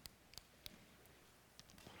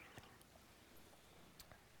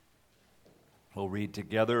We'll read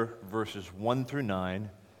together verses 1 through 9,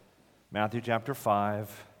 Matthew chapter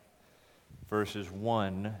 5, verses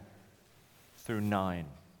 1 through 9.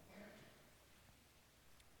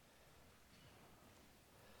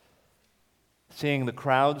 Seeing the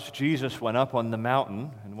crowds, Jesus went up on the mountain,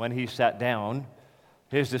 and when he sat down,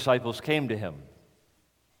 his disciples came to him.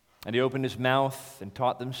 And he opened his mouth and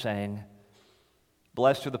taught them, saying,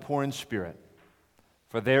 "Blessed are the poor in spirit,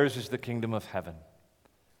 for theirs is the kingdom of heaven.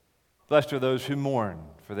 Blessed are those who mourn,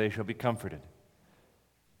 for they shall be comforted.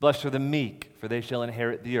 Blessed are the meek, for they shall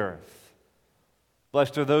inherit the earth.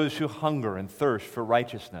 Blessed are those who hunger and thirst for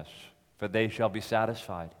righteousness, for they shall be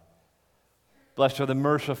satisfied. Blessed are the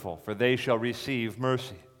merciful, for they shall receive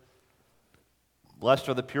mercy. Blessed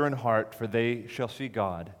are the pure in heart, for they shall see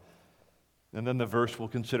God." And then the verse we'll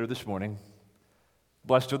consider this morning,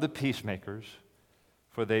 "Blessed are the peacemakers,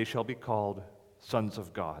 for they shall be called sons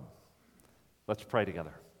of God." Let's pray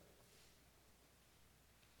together.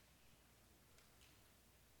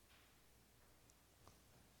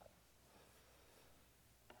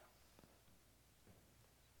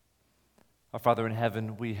 Our Father in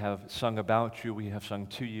heaven, we have sung about you, we have sung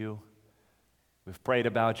to you, we've prayed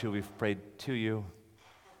about you, we've prayed to you,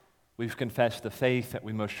 we've confessed the faith that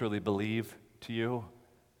we most surely believe to you.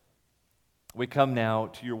 We come now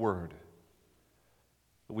to your word.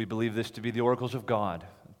 We believe this to be the oracles of God,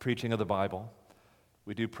 preaching of the Bible.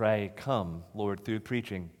 We do pray, come, Lord, through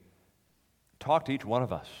preaching, talk to each one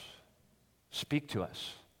of us, speak to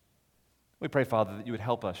us. We pray, Father, that you would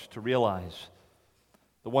help us to realize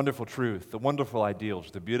the wonderful truth, the wonderful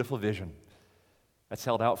ideals, the beautiful vision that's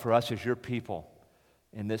held out for us as your people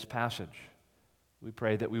in this passage. We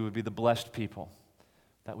pray that we would be the blessed people,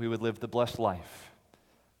 that we would live the blessed life,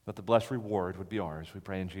 that the blessed reward would be ours. We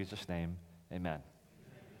pray in Jesus' name, amen.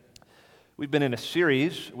 We've been in a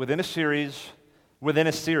series, within a series, within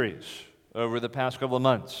a series over the past couple of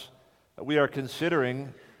months. We are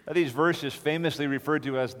considering these verses famously referred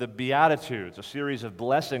to as the Beatitudes, a series of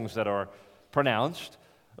blessings that are pronounced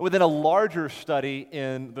within a larger study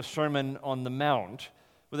in the Sermon on the Mount,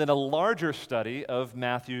 within a larger study of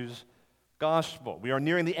Matthew's Gospel. We are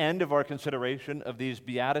nearing the end of our consideration of these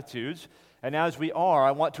Beatitudes, and as we are,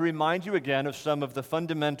 I want to remind you again of some of the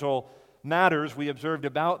fundamental matters we observed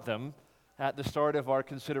about them at the start of our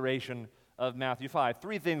consideration of Matthew 5.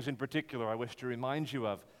 Three things in particular I wish to remind you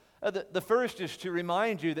of. The first is to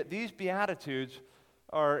remind you that these Beatitudes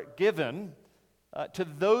are given to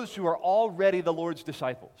those who are already the Lord's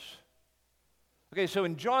disciples. Okay, so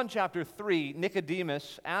in John chapter 3,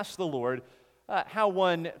 Nicodemus asked the Lord how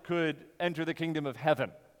one could enter the kingdom of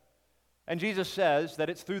heaven. And Jesus says that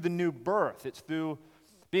it's through the new birth. It's through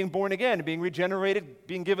being born again, being regenerated,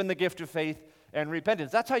 being given the gift of faith and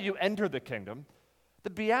repentance. That's how you enter the kingdom. The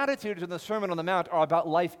Beatitudes in the Sermon on the Mount are about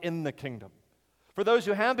life in the kingdom. For those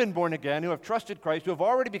who have been born again, who have trusted Christ, who have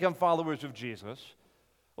already become followers of Jesus,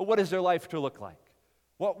 well, what is their life to look like?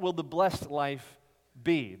 What will the blessed life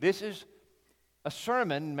be? This is a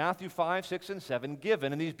sermon, Matthew 5, 6, and 7,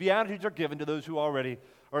 given, and these Beatitudes are given to those who already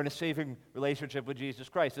are in a saving relationship with Jesus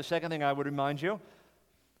Christ. The second thing I would remind you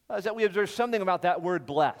is that we observe something about that word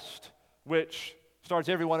blessed, which starts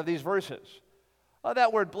every one of these verses.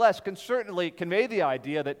 That word blessed can certainly convey the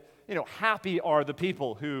idea that, happy are the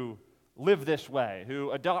people who live this way,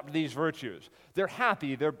 who adopt these virtues. They're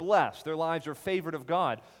happy, they're blessed, their lives are favored of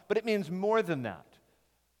God. But it means more than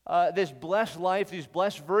that. This blessed life, these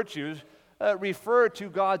blessed virtues, refer to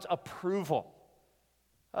God's approval.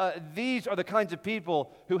 These are the kinds of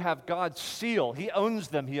people who have God's seal. He owns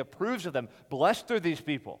them, He approves of them. Blessed are these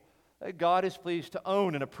people. God is pleased to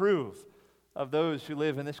own and approve of those who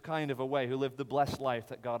live in this kind of a way, who live the blessed life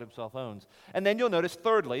that God Himself owns. And then you'll notice,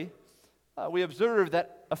 thirdly, we observe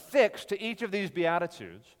that affixed to each of these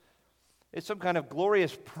Beatitudes is some kind of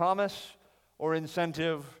glorious promise or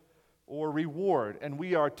incentive or reward, and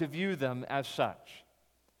we are to view them as such.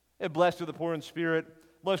 Blessed are the poor in spirit,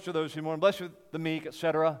 blessed are those who mourn, blessed are the meek,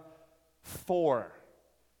 etc. For.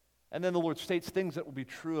 And then the Lord states things that will be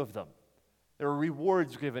true of them. There are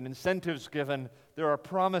rewards given, incentives given, there are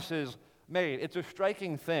promises made. It's a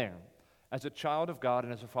striking thing as a child of God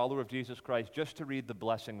and as a follower of Jesus Christ just to read the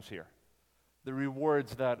blessings here, the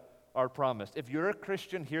rewards that are promised. If you're a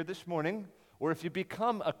Christian here this morning, or if you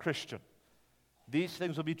become a Christian, these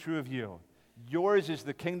things will be true of you. Yours is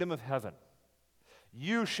the kingdom of heaven.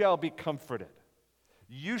 You shall be comforted.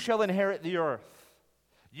 You shall inherit the earth.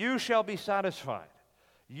 You shall be satisfied.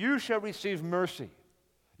 You shall receive mercy.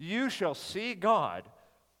 You shall see God.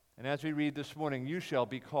 And as we read this morning, you shall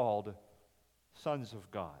be called sons of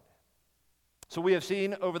God. So we have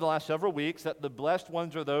seen over the last several weeks that the blessed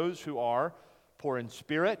ones are those who are poor in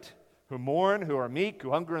spirit, who mourn, who are meek,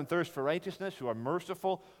 who hunger and thirst for righteousness, who are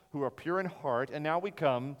merciful, who are pure in heart. And now we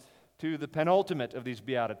come to the penultimate of these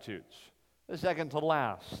Beatitudes, the second to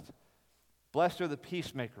last. Blessed are the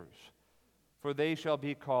peacemakers, for they shall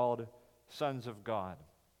be called sons of God.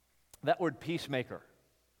 That word peacemaker,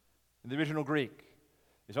 in the original Greek,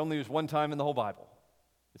 is only used one time in the whole Bible.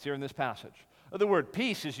 It's here in this passage. The word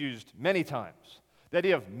peace is used many times. The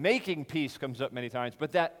idea of making peace comes up many times,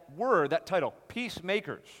 but that word, that title,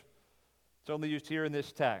 peacemakers, it's only used here in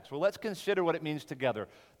this text. Well, let's consider what it means together.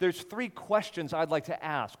 There's three questions I'd like to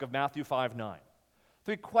ask of Matthew 5:9.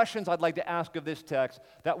 Three questions I'd like to ask of this text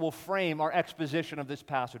that will frame our exposition of this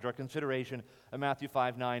passage, our consideration of Matthew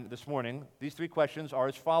 5:9 this morning. These three questions are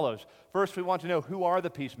as follows. First, we want to know, who are the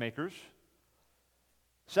peacemakers?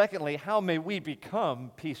 Secondly, how may we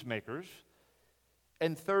become peacemakers?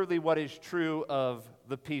 And thirdly, what is true of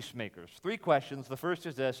the peacemakers? Three questions. The first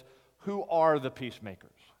is this: who are the peacemakers?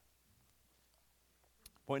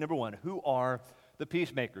 Point number one, who are the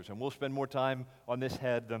peacemakers? And we'll spend more time on this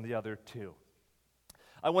head than the other two.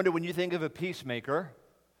 I wonder, when you think of a peacemaker,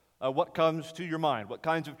 what comes to your mind? What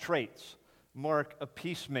kinds of traits mark a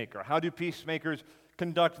peacemaker? How do peacemakers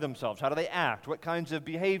conduct themselves? How do they act? What kinds of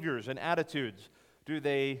behaviors and attitudes do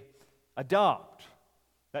they adopt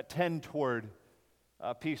that tend toward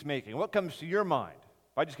peacemaking? What comes to your mind?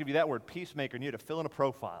 If I just give you that word, peacemaker, and you had to fill in a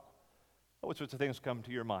profile, what sorts of things come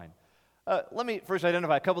to your mind? Let me first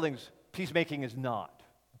identify a couple things peacemaking is not,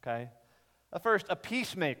 okay? First, a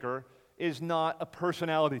peacemaker is not a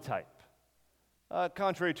personality type,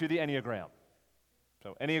 contrary to the Enneagram.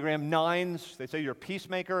 So Enneagram 9s, they say you're a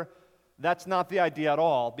peacemaker. That's not the idea at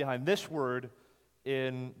all behind this word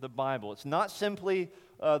in the Bible. It's not simply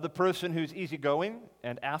the person who's easygoing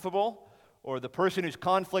and affable, or the person who's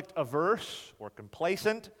conflict averse or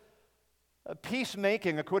complacent.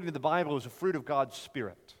 Peacemaking, according to the Bible, is a fruit of God's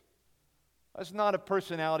Spirit. It's not a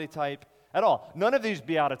personality type at all. None of these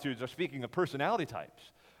Beatitudes are speaking of personality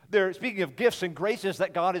types. They're speaking of gifts and graces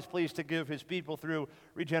that God is pleased to give His people through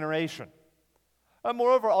regeneration.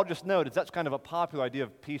 Moreover, I'll just note that's kind of a popular idea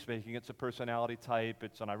of peacemaking. It's a personality type.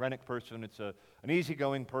 It's an ironic person. It's an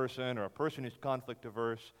easygoing person, or a person who's conflict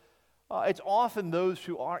averse. It's often those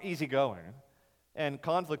who are easygoing and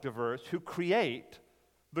conflict averse who create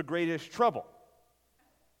the greatest trouble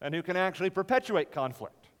and who can actually perpetuate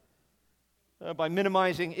conflict by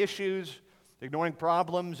minimizing issues, ignoring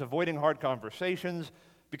problems, avoiding hard conversations,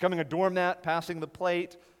 becoming a doormat, passing the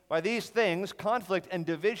plate. By these things, conflict and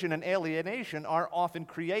division and alienation are often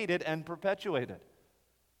created and perpetuated.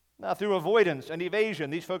 Now, through avoidance and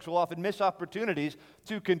evasion, these folks will often miss opportunities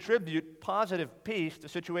to contribute positive peace to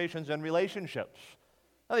situations and relationships.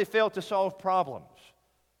 Now, they fail to solve problems.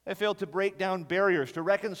 They fail to break down barriers, to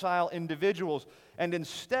reconcile individuals, and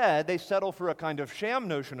instead they settle for a kind of sham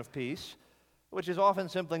notion of peace, which is often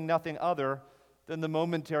simply nothing other than the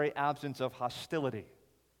momentary absence of hostility.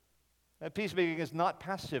 Peacemaking is not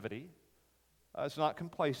passivity, it's not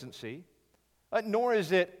complacency, nor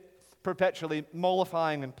is it perpetually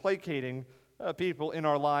mollifying and placating people in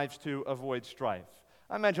our lives to avoid strife.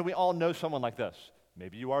 I imagine we all know someone like this.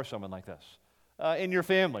 Maybe you are someone like this. In your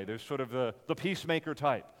family, there's sort of the peacemaker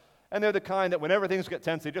type. And they're the kind that whenever things get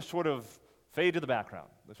tense, they just sort of fade to the background.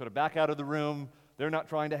 They sort of back out of the room. They're not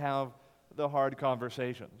trying to have the hard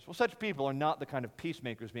conversations. Well, such people are not the kind of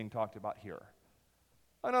peacemakers being talked about here.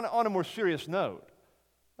 And on a more serious note,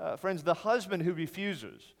 friends, the husband who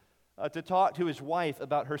refuses to talk to his wife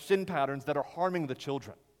about her sin patterns that are harming the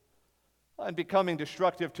children and becoming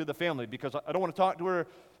destructive to the family, because I don't want to talk to her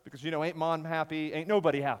because, ain't mom happy, ain't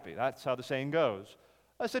nobody happy. That's how the saying goes.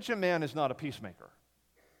 Such a man is not a peacemaker.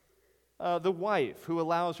 The wife who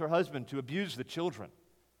allows her husband to abuse the children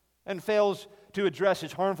and fails to address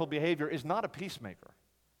his harmful behavior is not a peacemaker.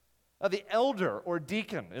 The elder or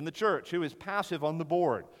deacon in the church who is passive on the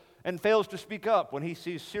board and fails to speak up when he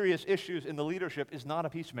sees serious issues in the leadership is not a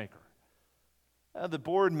peacemaker. The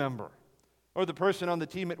board member or the person on the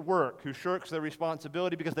team at work who shirks their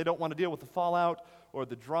responsibility because they don't want to deal with the fallout or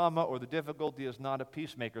the drama or the difficulty is not a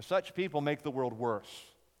peacemaker. Such people make the world worse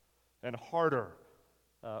and harder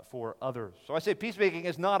for others. So I say peacemaking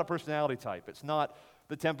is not a personality type. It's not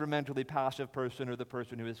the temperamentally passive person or the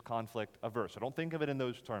person who is conflict averse. I don't think of it in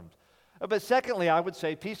those terms. But secondly, I would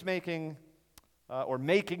say peacemaking or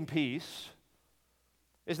making peace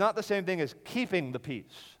is not the same thing as keeping the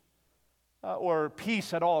peace or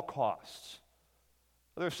peace at all costs.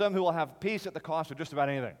 There are some who will have peace at the cost of just about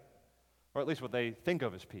anything, or at least what they think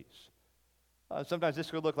of as peace. Sometimes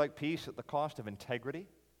this could look like peace at the cost of integrity,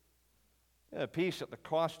 peace at the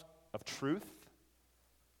cost of truth,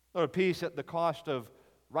 or peace at the cost of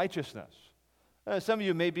righteousness. Some of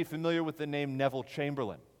you may be familiar with the name Neville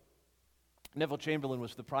Chamberlain. Neville Chamberlain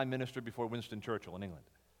was the prime minister before Winston Churchill in England.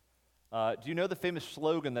 Do you know the famous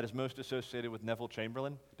slogan that is most associated with Neville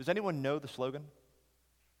Chamberlain? Does anyone know the slogan?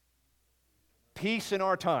 Peace in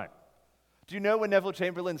our time. Do you know when Neville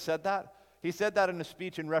Chamberlain said that? He said that in a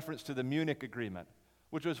speech in reference to the Munich Agreement,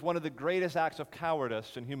 which was one of the greatest acts of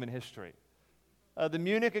cowardice in human history. The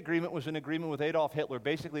Munich Agreement was an agreement with Adolf Hitler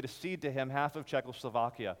basically to cede to him half of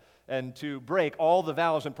Czechoslovakia and to break all the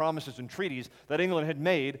vows and promises and treaties that England had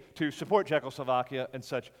made to support Czechoslovakia in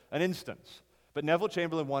such an instance. But Neville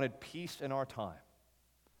Chamberlain wanted peace in our time,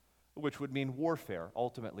 which would mean warfare,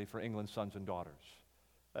 ultimately, for England's sons and daughters.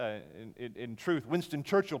 In truth, Winston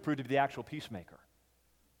Churchill proved to be the actual peacemaker.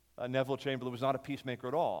 Neville Chamberlain was not a peacemaker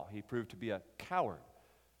at all. He proved to be a coward.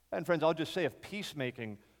 And friends, I'll just say, if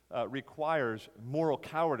peacemaking requires moral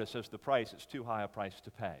cowardice as the price, it's too high a price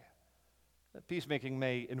to pay. Peacemaking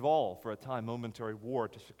may involve, for a time, momentary war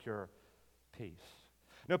to secure peace.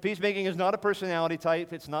 No, peacemaking is not a personality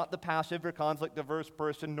type. It's not the passive or conflict-averse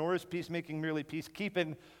person, nor is peacemaking merely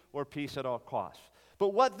peacekeeping or peace at all costs.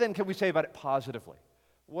 But what then can we say about it positively?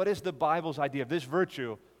 What is the Bible's idea of this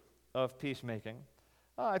virtue of peacemaking?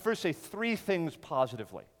 I'd first say three things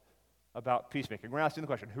positively about peacemaking. We're asking the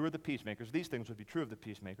question, who are the peacemakers? These things would be true of the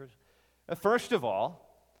peacemakers. First of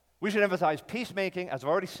all, we should emphasize peacemaking, as I've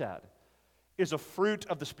already said, is a fruit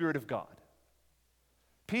of the Spirit of God.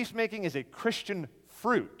 Peacemaking is a Christian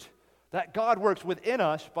fruit that God works within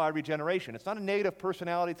us by regeneration. It's not a negative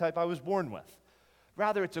personality type I was born with.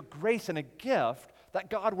 Rather, it's a grace and a gift that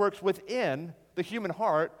God works within the human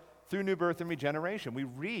heart through new birth and regeneration. We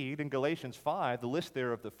read in Galatians 5, the list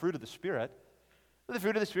there of the fruit of the Spirit. The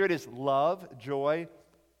fruit of the Spirit is love, joy,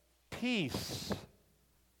 peace,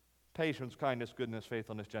 patience, kindness, goodness,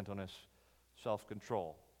 faithfulness, gentleness,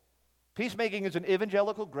 self-control. Peacemaking is an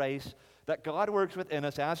evangelical grace that God works within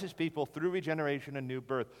us as His people through regeneration and new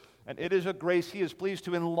birth. And it is a grace He is pleased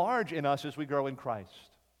to enlarge in us as we grow in Christ.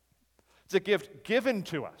 It's a gift given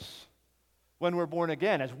to us when we're born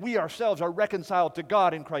again, as we ourselves are reconciled to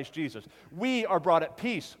God in Christ Jesus. We are brought at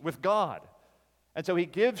peace with God. And so He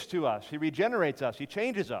gives to us, He regenerates us, He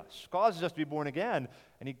changes us, causes us to be born again,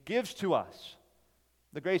 and He gives to us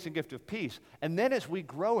the grace and gift of peace. And then as we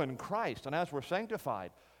grow in Christ and as we're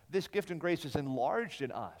sanctified, this gift and grace is enlarged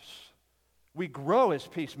in us. We grow as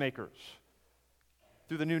peacemakers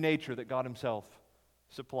through the new nature that God Himself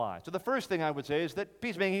supplies. So the first thing I would say is that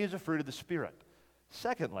peacemaking is a fruit of the Spirit.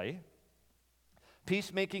 Secondly,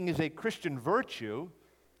 peacemaking is a Christian virtue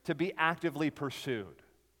to be actively pursued.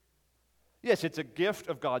 Yes, it's a gift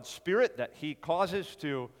of God's Spirit that He causes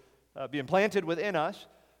to be implanted within us,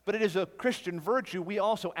 but it is a Christian virtue we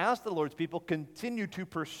also, as the Lord's people, continue to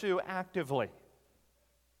pursue actively.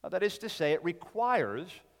 That is to say, it requires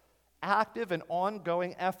active and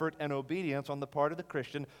ongoing effort and obedience on the part of the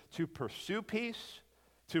Christian to pursue peace,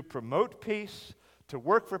 to promote peace, to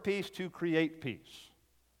work for peace, to create peace.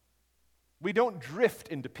 We don't drift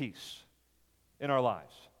into peace in our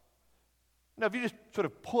lives. Now, if you just sort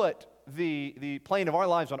of put the plane of our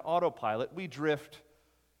lives on autopilot, we drift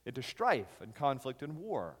into strife and conflict and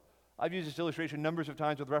war. I've used this illustration numbers of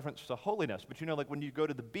times with reference to holiness, but like when you go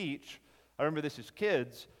to the beach, I remember this as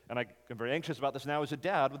kids, and I'm very anxious about this now as a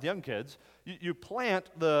dad with young kids. You plant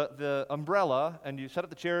the umbrella, and you set up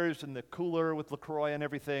the chairs and the cooler with LaCroix and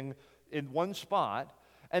everything in one spot,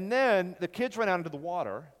 and then the kids run out into the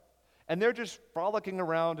water, and they're just frolicking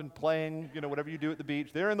around and playing, whatever you do at the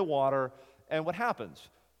beach. They're in the water, and what happens?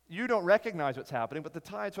 You don't recognize what's happening, but the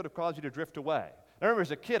tide sort of causes you to drift away. I remember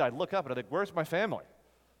as a kid, I'd look up and I'd think, where's my family?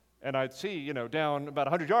 And I'd see, down about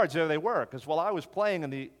 100 yards, there they were, because while I was playing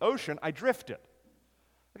in the ocean, I drifted.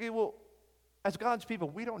 Okay, well, as God's people,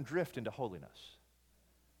 we don't drift into holiness.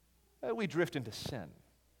 We drift into sin.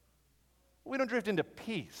 We don't drift into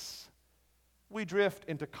peace. We drift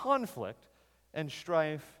into conflict and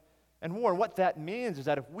strife and war. And what that means is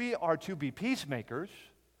that if we are to be peacemakers,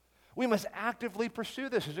 we must actively pursue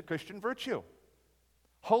this as a Christian virtue.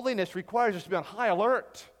 Holiness requires us to be on high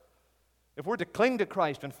alert. If we're to cling to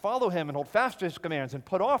Christ and follow Him and hold fast to His commands and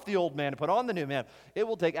put off the old man and put on the new man, it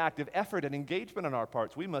will take active effort and engagement on our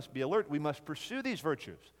parts. We must be alert. We must pursue these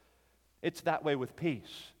virtues. It's that way with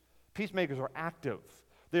peace. Peacemakers are active.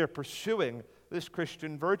 They are pursuing this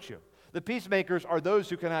Christian virtue. The peacemakers are those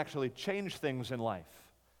who can actually change things in life.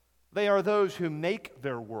 They are those who make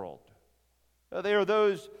their world. They are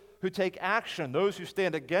those who take action, those who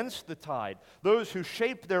stand against the tide, those who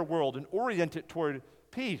shape their world and orient it toward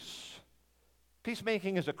peace.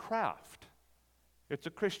 Peacemaking is a craft. It's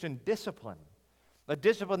a Christian discipline, a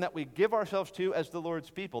discipline that we give ourselves to as the Lord's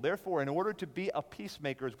people. Therefore, in order to be a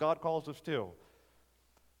peacemaker, as God calls us to,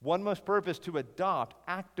 One must purpose to adopt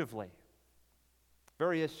actively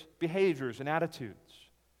various behaviors and attitudes.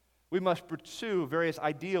 We must pursue various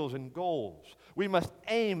ideals and goals. We must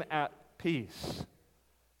aim at peace.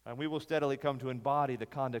 And we will steadily come to embody the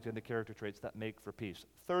conduct and the character traits that make for peace.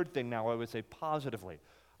 Third thing now, I would say positively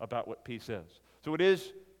about what peace is. So it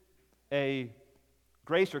is a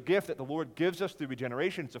grace or gift that the Lord gives us through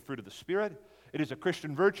regeneration. It's a fruit of the Spirit. It is a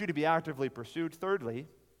Christian virtue to be actively pursued. Thirdly,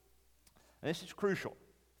 and this is crucial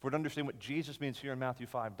for to understand what Jesus means here in Matthew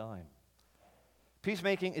 5:9.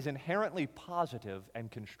 Peacemaking is inherently positive and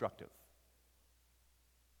constructive.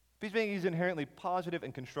 Peacemaking is inherently positive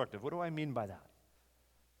and constructive. What do I mean by that?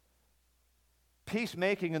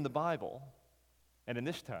 Peacemaking in the Bible, and in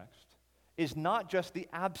this text, is not just the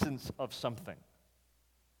absence of something.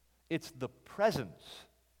 It's the presence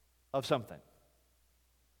of something.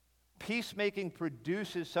 Peacemaking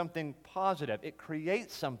produces something positive. It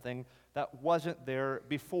creates something that wasn't there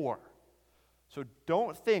before. So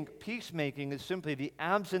don't think peacemaking is simply the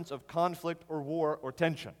absence of conflict or war or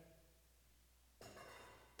tension.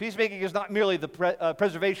 Peacemaking is not merely the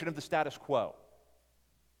preservation of the status quo.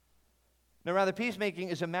 No, rather, peacemaking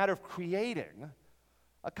is a matter of creating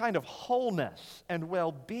a kind of wholeness and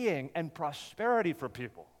well-being and prosperity for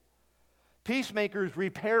people. Peacemakers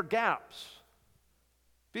repair gaps.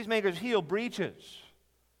 Peacemakers heal breaches.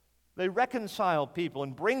 They reconcile people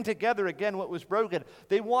and bring together again what was broken.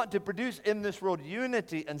 They want to produce in this world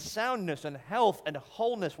unity and soundness and health and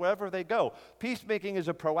wholeness wherever they go. Peacemaking is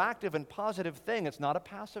a proactive and positive thing. It's not a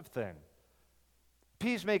passive thing.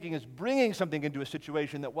 Peacemaking is bringing something into a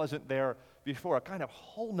situation that wasn't there before, a kind of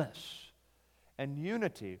wholeness and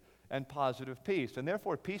unity and positive peace. And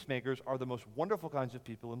therefore, peacemakers are the most wonderful kinds of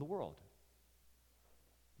people in the world.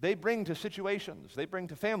 They bring to situations, they bring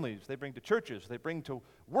to families, they bring to churches, they bring to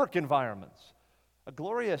work environments a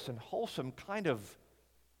glorious and wholesome kind of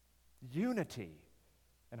unity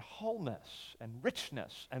and wholeness and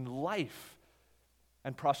richness and life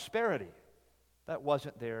and prosperity that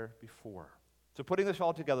wasn't there before. So putting this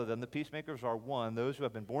all together then, the peacemakers are one, those who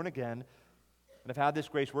have been born again and have had this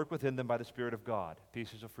grace work within them by the Spirit of God.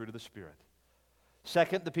 Peace is a fruit of the Spirit.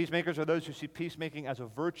 Second, the peacemakers are those who see peacemaking as a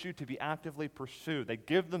virtue to be actively pursued. They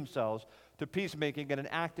give themselves to peacemaking in an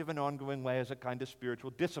active and ongoing way as a kind of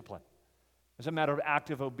spiritual discipline, as a matter of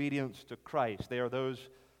active obedience to Christ. They are those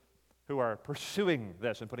who are pursuing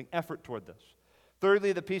this and putting effort toward this.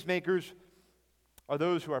 Thirdly, the peacemakers are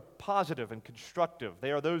those who are positive and constructive.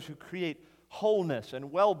 They are those who create wholeness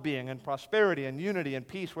and well-being and prosperity and unity and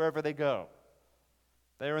peace wherever they go.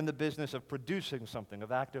 They are in the business of producing something,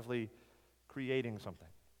 of actively creating something.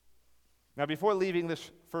 Now, before leaving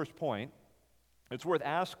this first point, it's worth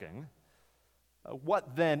asking,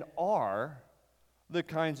 what then are the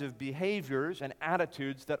kinds of behaviors and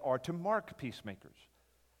attitudes that are to mark peacemakers?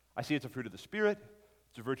 I see it's a fruit of the Spirit,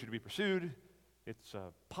 it's a virtue to be pursued, it's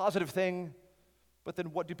a positive thing, but then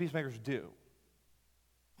what do peacemakers do?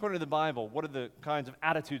 According to the Bible, what are the kinds of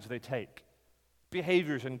attitudes they take,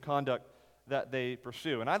 behaviors and conduct that they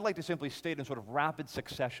pursue? And I'd like to simply state in sort of rapid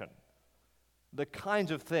succession the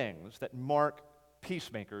kinds of things that mark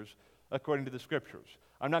peacemakers according to the Scriptures.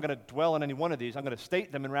 I'm not going to dwell on any one of these. I'm going to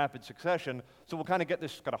state them in rapid succession, so we'll kind of get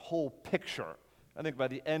this kind of whole picture. I think by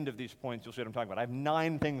the end of these points, you'll see what I'm talking about. I have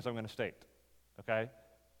 9 things I'm going to state, okay,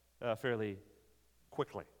 fairly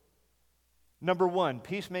quickly. Number 1,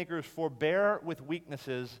 peacemakers forbear with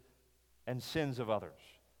weaknesses and sins of others.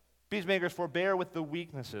 Peacemakers forbear with the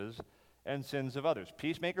weaknesses and sins of others.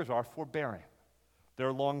 Peacemakers are forbearing.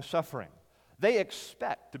 They're long-suffering. They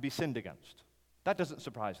expect to be sinned against. That doesn't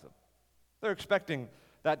surprise them. They're expecting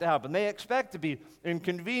that to happen. They expect to be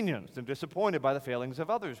inconvenienced and disappointed by the failings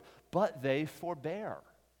of others, but they forbear,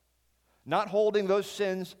 not holding those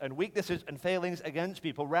sins and weaknesses and failings against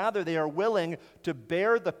people. Rather, they are willing to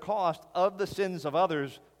bear the cost of the sins of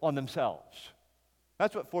others on themselves.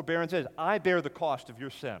 That's what forbearance is. I bear the cost of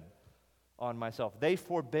your sin on myself. They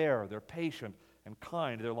forbear. They're patient and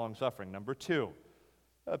kind. They're long-suffering. Number 2,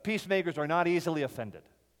 peacemakers are not easily offended.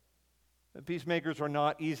 Peacemakers are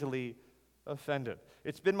not easily offended.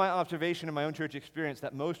 It's been my observation in my own church experience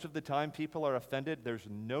that most of the time people are offended, there's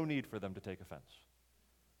no need for them to take offense.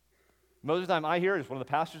 Most of the time I hear, as one of the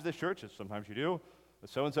pastors of this church, as sometimes you do, that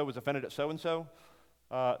so-and-so was offended at so-and-so,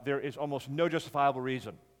 there is almost no justifiable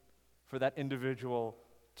reason for that individual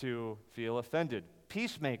to feel offended.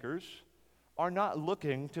 Peacemakers are not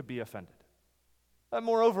looking to be offended.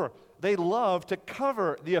 Moreover, they love to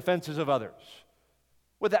cover the offenses of others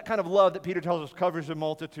with that kind of love that Peter tells us covers a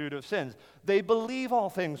multitude of sins. They believe all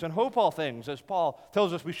things and hope all things, as Paul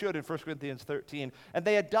tells us we should in 1 Corinthians 13, and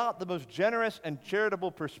they adopt the most generous and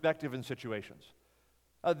charitable perspective in situations.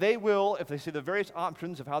 They will, if they see the various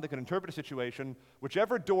options of how they can interpret a situation,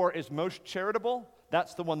 whichever door is most charitable,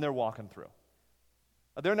 that's the one they're walking through.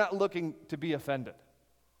 They're not looking to be offended.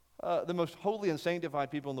 The most holy and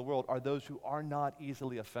sanctified people in the world are those who are not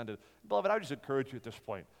easily offended. Beloved, I would just encourage you at this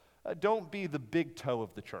point, don't be the big toe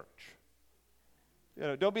of the church.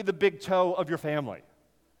 Don't be the big toe of your family.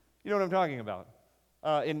 You know what I'm talking about.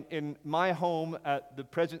 In my home at the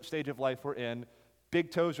present stage of life we're in,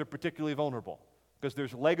 big toes are particularly vulnerable because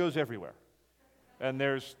there's Legos everywhere. And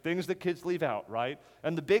there's things that kids leave out, right?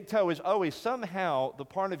 And the big toe is always somehow the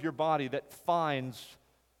part of your body that finds,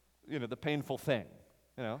 the painful thing,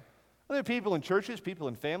 And there are people in churches, people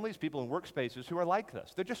in families, people in workspaces who are like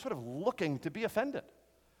this. They're just sort of looking to be offended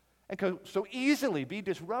and can so easily be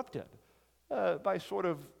disrupted by sort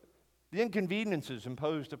of the inconveniences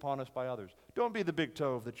imposed upon us by others. Don't be the big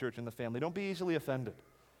toe of the church and the family. Don't be easily offended.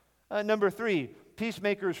 Number 3,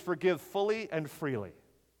 peacemakers forgive fully and freely.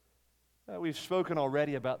 We've spoken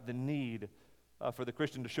already about the need for the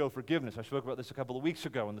Christian to show forgiveness. I spoke about this a couple of weeks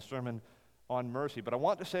ago in the sermon on mercy, but I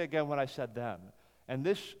want to say again what I said then. And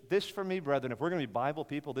this for me, brethren, if we're going to be Bible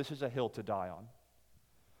people, this is a hill to die on.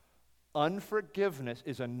 Unforgiveness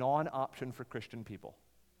is a non-option for Christian people.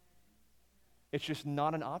 It's just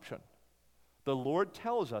not an option. The Lord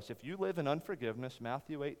tells us if you live in unforgiveness,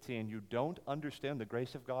 Matthew 18, you don't understand the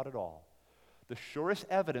grace of God at all. The surest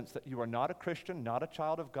evidence that you are not a Christian, not a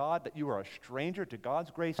child of God, that you are a stranger to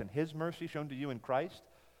God's grace and His mercy shown to you in Christ,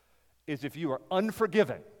 is if you are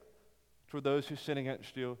unforgiving toward those who sin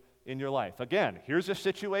against you in your life. Again, here's a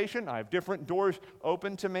situation. I have different doors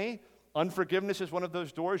open to me. Unforgiveness is one of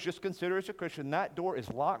those doors. Just consider as a Christian, that door is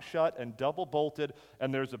locked shut and double bolted,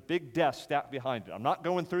 and there's a big desk stacked behind it. I'm not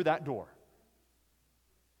going through that door.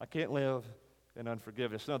 I can't live in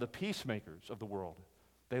unforgiveness. No, the peacemakers of the world,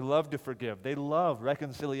 they love to forgive. They love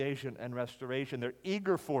reconciliation and restoration. They're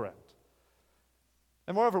eager for it.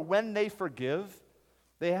 And moreover, when they forgive,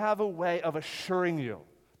 they have a way of assuring you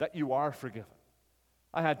that you are forgiven.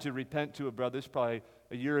 I had to repent to a brother. This is probably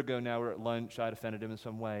a year ago now. We were at lunch. I had offended him in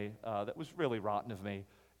some way that was really rotten of me.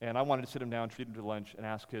 And I wanted to sit him down, treat him to lunch, and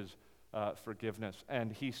ask his forgiveness.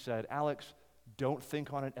 And he said, "Alex, don't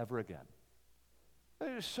think on it ever again." And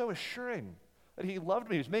it was so assuring that he loved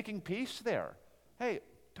me. He was making peace there. Hey,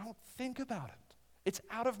 don't think about it. It's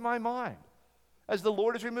out of my mind. As the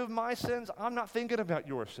Lord has removed my sins, I'm not thinking about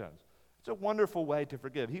your sins. It's a wonderful way to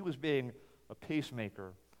forgive. He was being a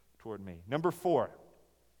peacemaker toward me. Number 4,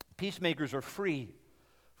 peacemakers are free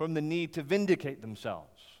from the need to vindicate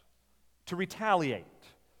themselves, to retaliate,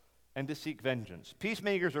 and to seek vengeance.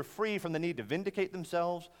 Peacemakers are free from the need to vindicate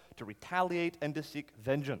themselves, to retaliate, and to seek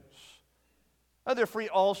vengeance. They're free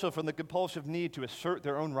also from the compulsive need to assert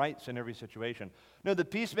their own rights in every situation. No, the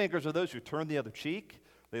peacemakers are those who turn the other cheek.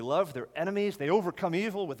 They love their enemies. They overcome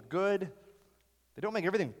evil with good. They don't make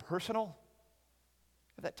everything personal.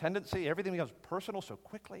 They have that tendency, everything becomes personal so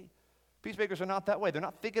quickly. Peacemakers are not that way. They're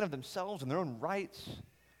not thinking of themselves and their own rights.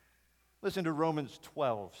 Listen to Romans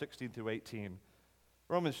 12, 16 through 18.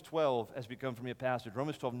 Romans 12 has become for me a passage.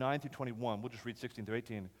 Romans 12, 9 through 21. We'll just read 16 through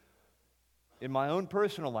 18. In my own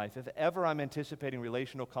personal life, if ever I'm anticipating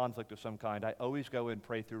relational conflict of some kind, I always go and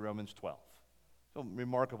pray through Romans 12. It's a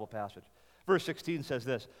remarkable passage. Verse 16 says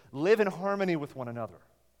this, "Live in harmony with one another.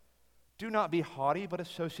 Do not be haughty, but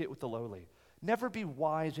associate with the lowly. Never be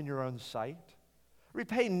wise in your own sight.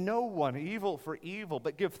 Repay no one evil for evil,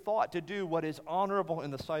 but give thought to do what is honorable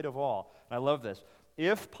in the sight of all." And I love this.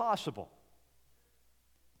 If possible,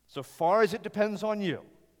 so far as it depends on you,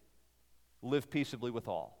 live peaceably with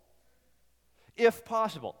all. If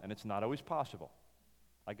possible, and it's not always possible,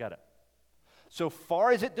 I get it. So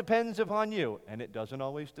far as it depends upon you, and it doesn't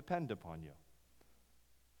always depend upon you.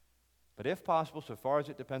 But if possible, so far as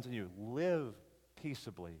it depends on you, live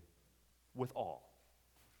peaceably with all.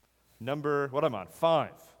 Number,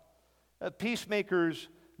 5. Peacemakers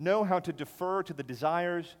know how to defer to the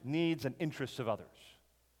desires, needs, and interests of others.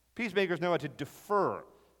 Peacemakers know how to defer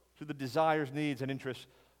to the desires, needs, and interests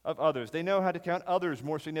of others. They know how to count others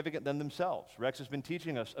more significant than themselves. Rex has been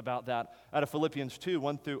teaching us about that out of Philippians 2,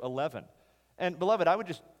 1 through 11. And beloved, I would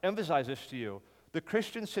just emphasize this to you. The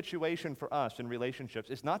Christian situation for us in relationships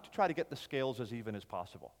is not to try to get the scales as even as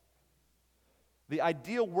possible. The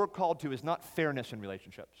ideal we're called to is not fairness in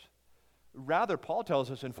relationships. Rather, Paul tells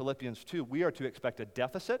us in Philippians 2, we are to expect a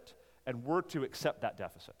deficit, and we're to accept that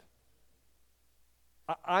deficit.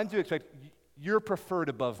 I'm to expect you're preferred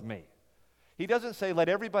above me. He doesn't say let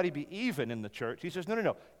everybody be even in the church. He says,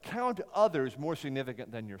 no. Count others more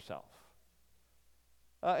significant than yourself.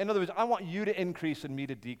 In other words, I want you to increase and me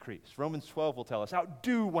to decrease. Romans 12 will tell us,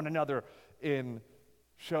 outdo one another in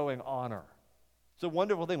showing honor. It's a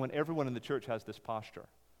wonderful thing when everyone in the church has this posture.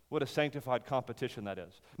 What a sanctified competition that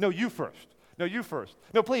is. No, you first. No, you first.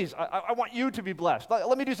 No, please, I want you to be blessed.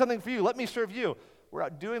 Let me do something for you. Let me serve you. We're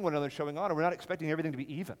outdoing one another, showing honor. We're not expecting everything to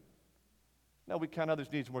be even. No, we count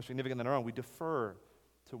others' needs more significant than our own. We defer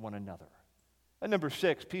to one another. And number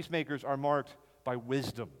 6, peacemakers are marked by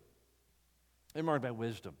wisdom. They're marked by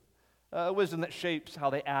wisdom. Wisdom that shapes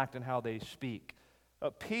how they act and how they speak.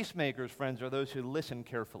 Peacemakers, friends, are those who listen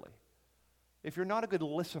carefully. If you're not a good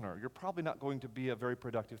listener, you're probably not going to be a very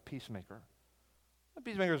productive peacemaker.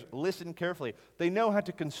 Peacemakers listen carefully. They know how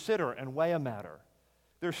to consider and weigh a matter.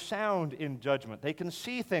 They're sound in judgment. They can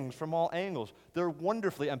see things from all angles. They're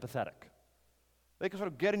wonderfully empathetic. They can sort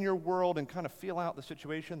of get in your world and kind of feel out the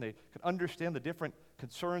situation. They can understand the different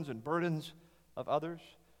concerns and burdens of others.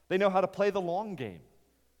 They know how to play the long game.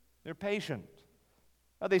 They're patient.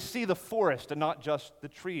 They see the forest and not just the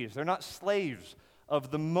trees. They're not slaves of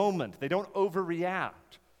the moment. They don't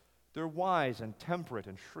overreact. They're wise and temperate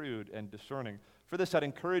and shrewd and discerning. For this, I'd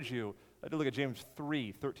encourage you to look at James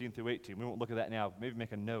 3, 13 through 18. We won't look at that now. Maybe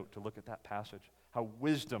make a note to look at that passage, how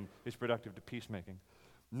wisdom is productive to peacemaking.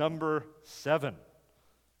 Number 7,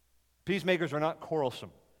 peacemakers are not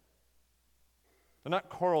quarrelsome. They're not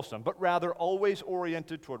quarrelsome, but rather always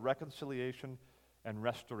oriented toward reconciliation and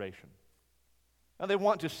restoration. Now, they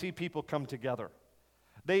want to see people come together.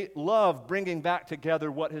 They love bringing back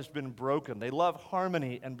together what has been broken. They love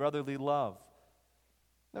harmony and brotherly love.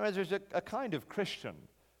 Whereas there's a kind of Christian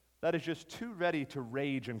that is just too ready to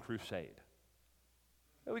rage and crusade.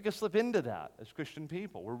 And we can slip into that as Christian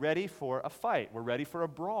people. We're ready for a fight. We're ready for a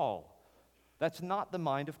brawl. That's not the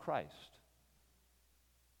mind of Christ.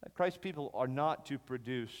 Christ's people are not to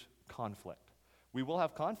produce conflict. We will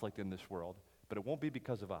have conflict in this world, but it won't be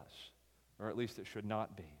because of us, or at least it should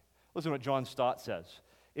not be. Listen to what John Stott says.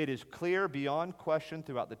 It is clear beyond question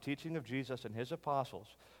throughout the teaching of Jesus and his apostles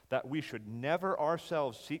that we should never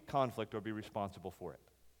ourselves seek conflict or be responsible for it.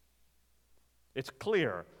 It's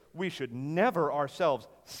clear we should never ourselves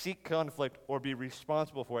seek conflict or be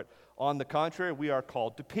responsible for it. On the contrary, we are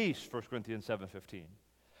called to peace, 1 Corinthians 7:15.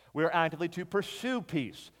 We are actively to pursue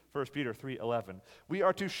peace, 1 Peter 3:11. We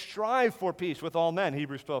are to strive for peace with all men,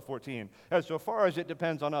 Hebrews 12:14. As so far as it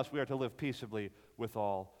depends on us, we are to live peaceably with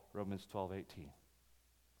all, Romans 12:18.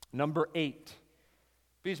 Number 8,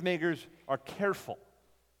 peacemakers are careful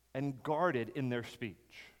and guarded in their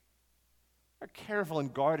speech. They're careful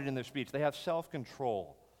and guarded in their speech. They have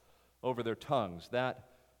self-control over their tongues.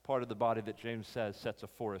 That part of the body that James says sets a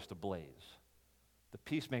forest ablaze. The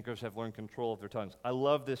peacemakers have learned control of their tongues. I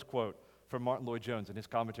love this quote from Martin Lloyd-Jones in his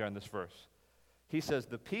commentary on this verse. He says,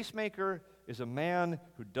 "The peacemaker is a man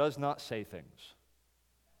who does not say things."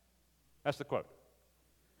 That's the quote.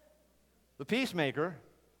 The peacemaker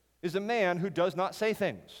is a man who does not say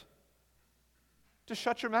things. Just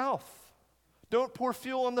shut your mouth. Don't pour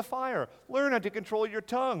fuel on the fire. Learn how to control your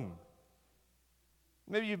tongue.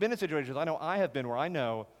 Maybe you've been in situations, I know I have been, where I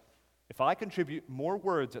know if I contribute more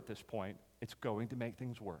words at this point, it's going to make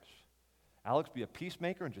things worse. Alex, be a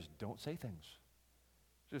peacemaker and just don't say things.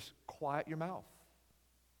 Just quiet your mouth.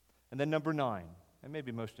 And then number 9, and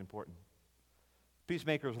maybe most important,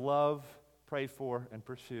 peacemakers love, pray for, and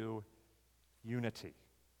pursue unity.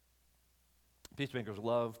 Peacemakers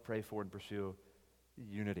love, pray for, and pursue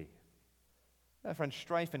unity. Now, friends,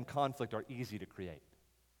 strife and conflict are easy to create.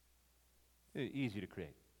 Easy to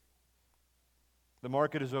create. The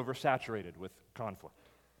market is oversaturated with conflict.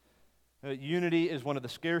 Unity is one of the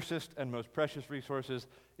scarcest and most precious resources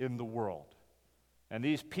in the world. And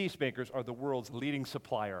these peacemakers are the world's leading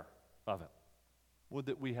supplier of it. Would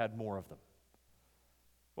that we had more of them.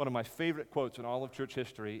 One of my favorite quotes in all of church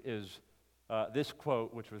history is this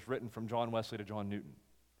quote, which was written from John Wesley to John Newton.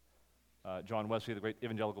 John Wesley, the great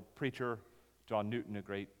evangelical preacher, John Newton, a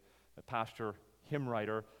great pastor, hymn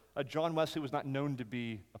writer. John Wesley was not known to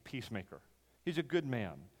be a peacemaker. He's a good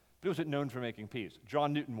man, but he wasn't known for making peace.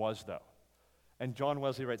 John Newton was, though. And John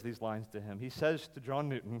Wesley writes these lines to him. He says to John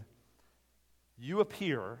Newton, "You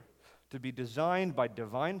appear to be designed by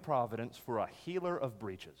divine providence for a healer of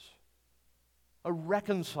breaches, a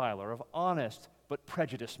reconciler of honest but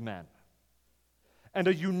prejudiced men, and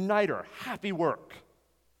a uniter, happy work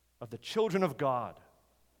of the children of God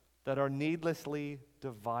that are needlessly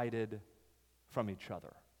divided from each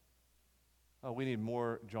other." Oh, we need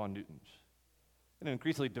more John Newtons. In an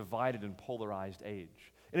increasingly divided and polarized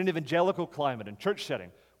age. In an evangelical climate and church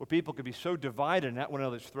setting where people could be so divided and at one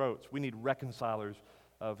another's throats, we need reconcilers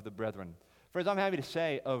of the brethren. Friends, I'm happy to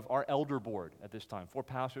say of our elder board at this time, 4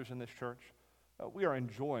 pastors in this church, we are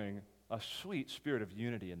enjoying a sweet spirit of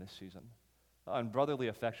unity in this season and brotherly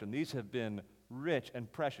affection. These have been rich and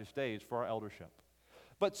precious days for our eldership.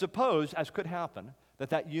 But suppose, as could happen,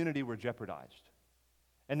 that unity were jeopardized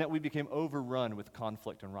and that we became overrun with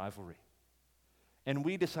conflict and rivalry. And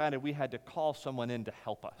we decided we had to call someone in to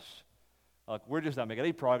help us. Like, we're just not making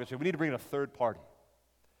any progress here. We need to bring in a third party.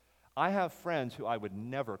 I have friends who I would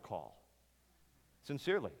never call,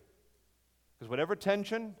 sincerely. Because whatever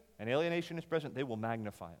tension and alienation is present, they will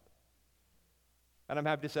magnify it. And I'm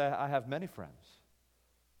happy to say I have many friends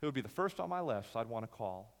who would be the first on my list I'd want to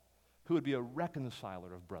call, who would be a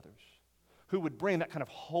reconciler of brothers, who would bring that kind of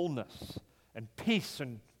wholeness and peace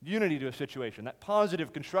and unity to a situation, that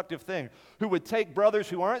positive, constructive thing, who would take brothers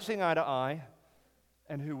who aren't seeing eye to eye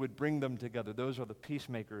and who would bring them together. Those are the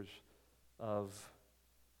peacemakers of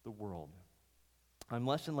the world. I'm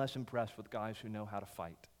less and less impressed with guys who know how to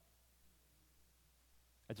fight.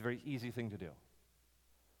 It's a very easy thing to do.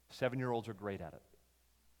 7-year-olds are great at it.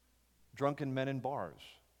 Drunken men in bars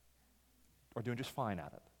are doing just fine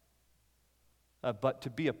at it. But to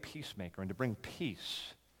be a peacemaker and to bring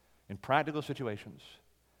peace in practical situations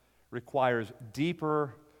requires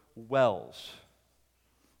deeper wells,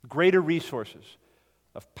 greater resources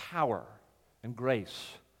of power and grace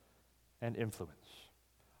and influence.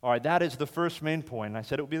 All right, that is the first main point, and I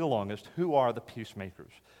said it would be the longest. Who are the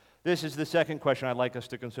peacemakers? This is the second question I'd like us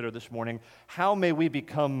to consider this morning. How may we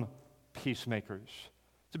become peacemakers?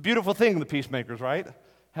 It's a beautiful thing, the peacemakers, right?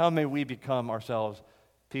 How may we become ourselves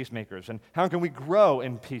peacemakers? And how can we grow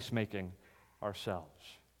in peacemaking ourselves?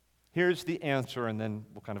 Here's the answer, and then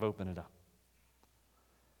we'll kind of open it up.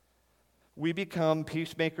 We become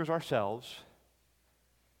peacemakers ourselves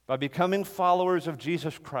by becoming followers of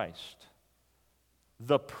Jesus Christ,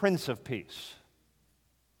 the Prince of Peace,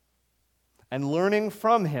 and learning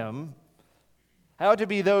from him how to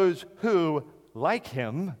be those who, like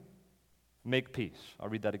him, make peace. I'll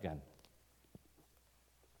read that again.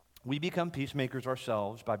 We become peacemakers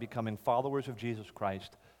ourselves by becoming followers of Jesus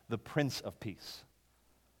Christ, the Prince of Peace,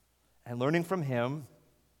 and learning from him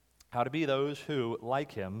how to be those who,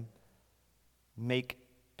 like him, make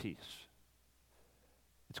peace.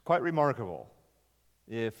 It's quite remarkable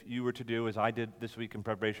if you were to do, as I did this week in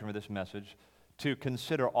preparation for this message, to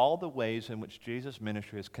consider all the ways in which Jesus'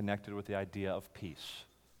 ministry is connected with the idea of peace.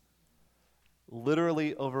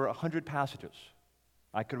 Literally over 100 passages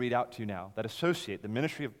I could read out to you now that associate the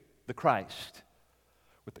ministry of the Christ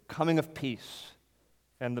with the coming of peace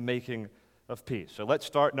and the making of peace. So let's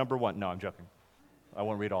start number one. No, I'm joking. I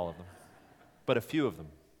won't read all of them, but a few of them.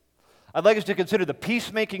 I'd like us to consider the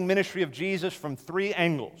peacemaking ministry of Jesus from 3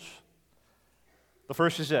 angles. The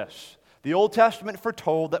first is this. The Old Testament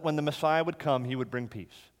foretold that when the Messiah would come, he would bring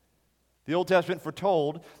peace. The Old Testament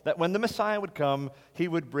foretold that when the Messiah would come, he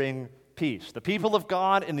would bring peace. The people of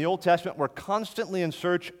God in the Old Testament were constantly in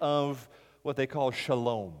search of what they call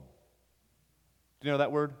shalom. Do you know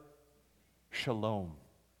that word? Shalom.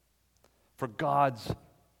 For God's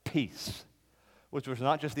peace, which was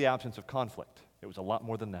not just the absence of conflict. It was a lot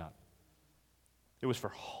more than that. It was for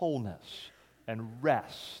wholeness and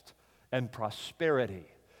rest and prosperity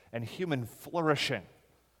and human flourishing.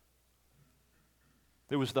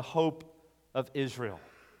 It was the hope of Israel.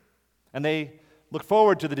 And they looked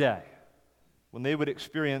forward to the day when they would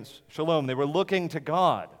experience shalom. They were looking to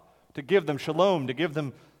God to give them shalom, to give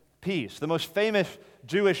them peace. The most famous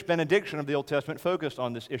Jewish benediction of the Old Testament focused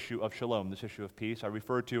on this issue of shalom, this issue of peace. I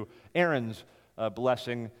refer to Aaron's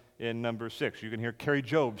blessing in number 6. You can hear Carrie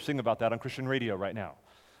Job sing about that on Christian radio right now.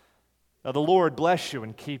 Now, the Lord bless you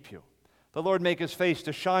and keep you. The Lord make his face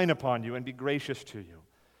to shine upon you and be gracious to you.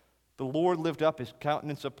 The Lord lift up his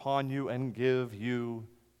countenance upon you and give you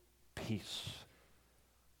peace.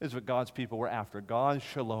 This is what God's people were after. God's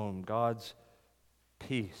shalom, God's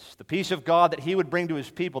peace. The peace of God that he would bring to his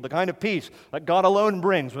people, the kind of peace that God alone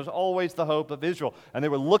brings, was always the hope of Israel. And they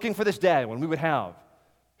were looking for this day when we would have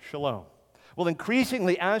shalom. Well,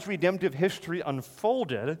 increasingly, as redemptive history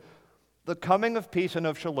unfolded, the coming of peace and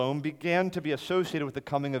of shalom began to be associated with the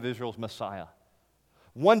coming of Israel's Messiah.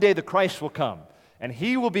 One day the Christ will come, and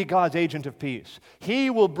he will be God's agent of peace. He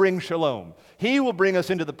will bring shalom. He will bring us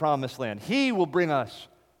into the promised land. He will bring us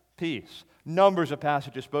peace. Numbers of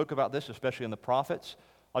passages spoke about this, especially in the prophets.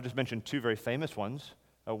 I'll just mention 2 very famous ones.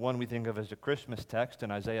 One we think of as a Christmas text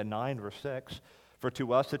in Isaiah 9, verse 6. For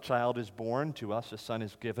to us a child is born, to us a son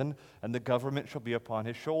is given, and the government shall be upon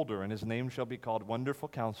his shoulder, and his name shall be called Wonderful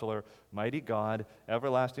Counselor, Mighty God,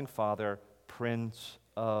 Everlasting Father, Prince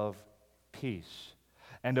of Peace.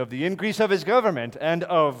 And of the increase of his government and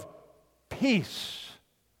of peace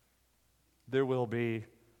there will be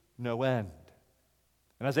no end.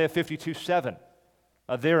 In Isaiah 52:7,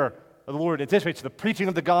 there the Lord anticipates the preaching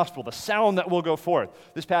of the gospel, the sound that will go forth.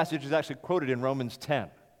 This passage is actually quoted in Romans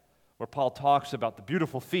 10. where Paul talks about the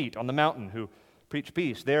beautiful feet on the mountain who preach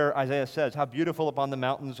peace. There, Isaiah says, how beautiful upon the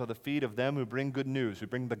mountains are the feet of them who bring good news, who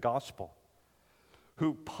bring the gospel,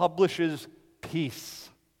 who publishes peace,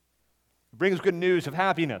 who brings good news of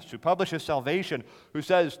happiness, who publishes salvation, who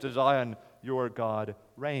says to Zion, your God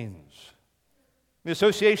reigns. The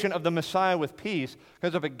association of the Messiah with peace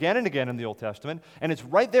comes up again and again in the Old Testament, and it's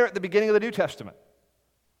right there at the beginning of the New Testament,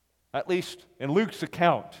 at least in Luke's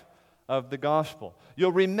account of the gospel.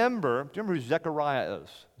 You'll remember, do you remember who Zechariah is?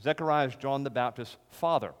 Zechariah is John the Baptist's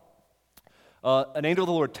father. An angel of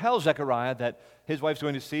the Lord tells Zechariah that his wife's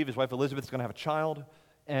going to conceive, his wife Elizabeth is going to have a child,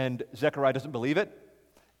 and Zechariah doesn't believe it,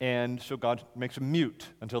 and so God makes him mute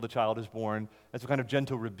until the child is born. That's a kind of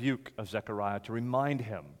gentle rebuke of Zechariah to remind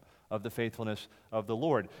him of the faithfulness of the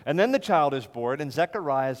Lord. And then the child is born, and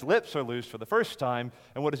Zechariah's lips are loosed for the first time,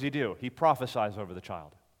 and what does he do? He prophesies over the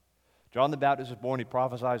child. John the Baptist is born, he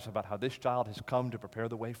prophesies about how this child has come to prepare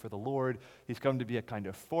the way for the Lord. He's come to be a kind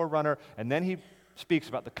of forerunner, and then he speaks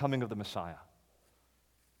about the coming of the Messiah.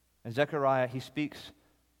 And Zechariah, he speaks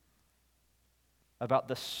about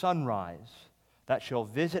the sunrise that shall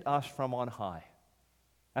visit us from on high.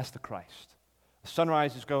 That's the Christ. The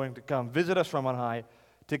sunrise is going to come, visit us from on high,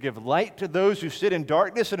 to give light to those who sit in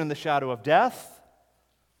darkness and in the shadow of death,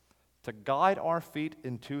 to guide our feet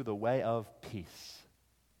into the way of peace.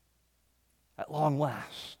 At long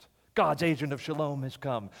last, God's agent of shalom has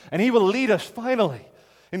come, and he will lead us finally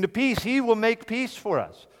into peace. He will make peace for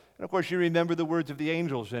us. And of course, you remember the words of the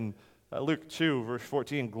angels in Luke 2, verse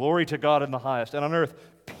 14, glory to God in the highest, and on earth,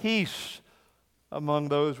 peace among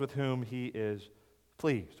those with whom he is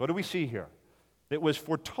pleased. What do we see here? It was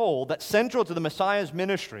foretold that central to the Messiah's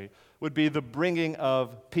ministry would be the bringing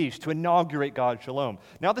of peace, to inaugurate God's shalom.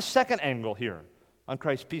 Now, the second angle here on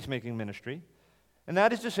Christ's peacemaking ministry, and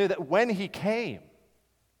that is to say that when he came,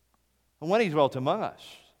 and when he dwelt among us,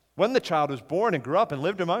 when the child was born and grew up and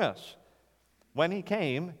lived among us, when he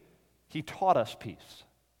came, he taught us peace,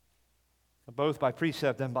 both by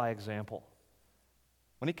precept and by example.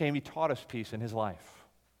 When he came, he taught us peace in his life.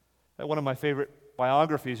 One of my favorite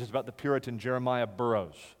biographies is about the Puritan Jeremiah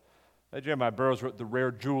Burroughs. Jeremiah Burroughs wrote The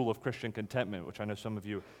Rare Jewel of Christian Contentment, which I know some of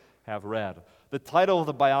you have read. The title of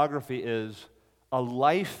the biography is A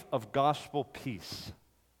Life of Gospel Peace.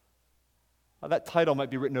 Now, that title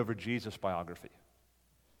might be written over Jesus' biography.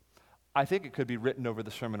 I think it could be written over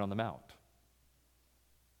the Sermon on the Mount.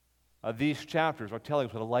 These chapters are telling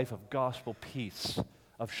us what a life of gospel peace,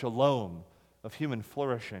 of shalom, of human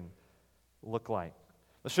flourishing look like.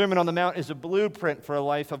 The Sermon on the Mount is a blueprint for a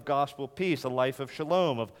life of gospel peace, a life of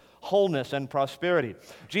shalom, of wholeness and prosperity.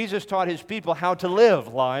 Jesus taught his people how to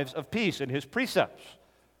live lives of peace in his precepts,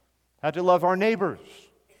 how to love our neighbors,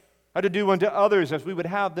 how to do unto others as we would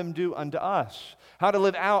have them do unto us, how to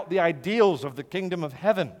live out the ideals of the kingdom of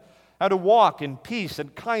heaven, how to walk in peace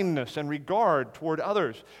and kindness and regard toward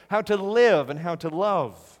others, how to live and how to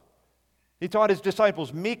love. He taught his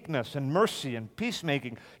disciples meekness and mercy and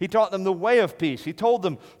peacemaking. He taught them the way of peace. He told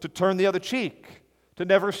them to turn the other cheek, to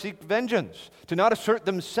never seek vengeance, to not assert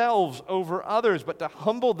themselves over others, but to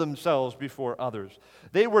humble themselves before others.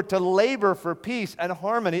 They were to labor for peace and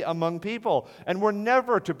harmony among people, and were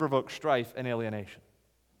never to provoke strife and alienation.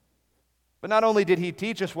 But not only did he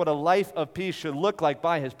teach us what a life of peace should look like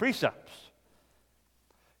by his precepts,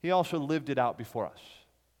 he also lived it out before us.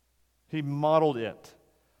 He modeled it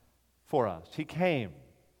for us. He came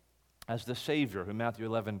as the Savior, who Matthew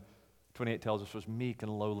 11:28 tells us was meek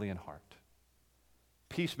and lowly in heart.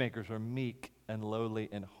 Peacemakers are meek and lowly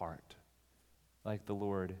in heart, like the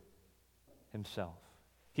Lord himself.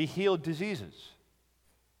 He healed diseases.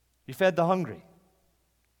 He fed the hungry.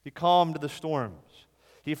 He calmed the storms.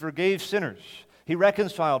 He forgave sinners. He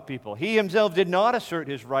reconciled people. He himself did not assert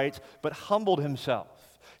his rights, but humbled himself.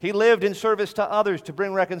 He lived in service to others to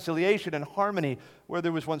bring reconciliation and harmony where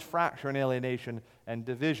there was once fracture and alienation and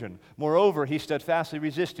division. Moreover, he steadfastly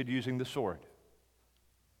resisted using the sword.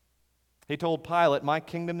 He told Pilate, "My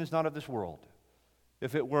kingdom is not of this world.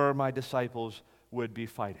 If it were, my disciples would be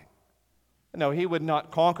fighting." No, he would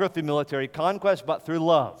not conquer through military conquest, but through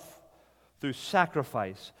love, through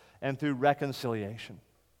sacrifice, and through reconciliation.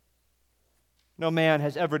 No man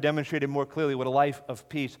has ever demonstrated more clearly what a life of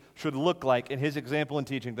peace should look like in his example and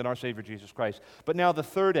teaching than our Savior Jesus Christ. But now the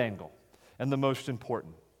third angle, and the most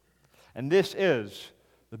important. And this is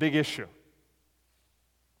the big issue.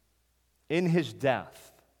 In his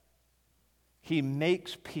death, he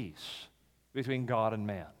makes peace between God and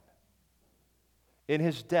man. In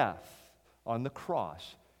his death on the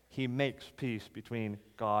cross, he makes peace between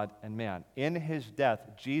God and man. In his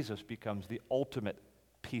death, Jesus becomes the ultimate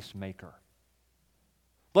peacemaker.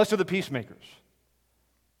 Blessed are the peacemakers,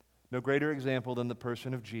 No greater example than the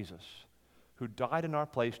person of Jesus, who died in our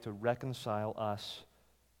place to reconcile us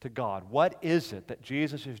to God. What is it that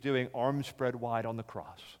Jesus is doing arms spread wide on the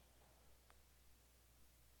cross?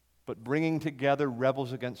 But bringing together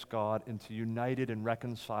rebels against God into united and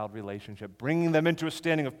reconciled relationship, bringing them into a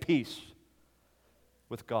standing of peace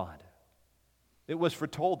with God. It was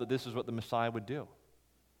foretold that this is what the Messiah would do.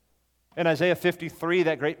 In Isaiah 53,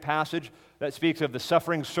 that great passage that speaks of the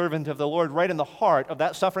suffering servant of the Lord, right in the heart of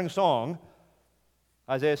that suffering song,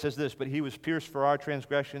 Isaiah says this, "But he was pierced for our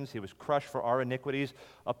transgressions, he was crushed for our iniquities.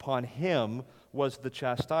 Upon him was the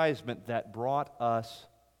chastisement that brought us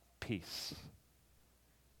peace.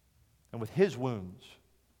 And with his wounds,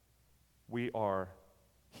 we are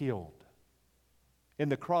healed." In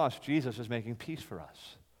the cross, Jesus is making peace for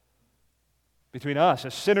us. Between us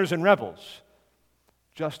as sinners and rebels,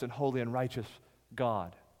 just and holy and righteous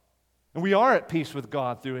God. And we are at peace with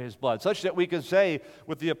God through his blood, such that we can say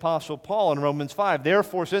with the Apostle Paul in Romans 5,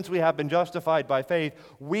 "Therefore, since we have been justified by faith,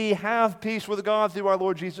 we have peace with God through our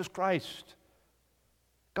Lord Jesus Christ."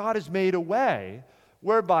 God has made a way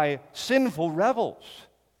whereby sinful rebels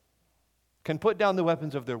can put down the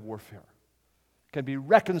weapons of their warfare, can be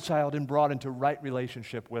reconciled and brought into right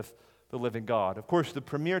relationship with the living God. Of course, the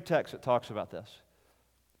premier text that talks about this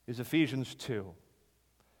is Ephesians 2.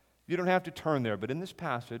 You don't have to turn there, but in this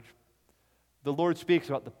passage, the Lord speaks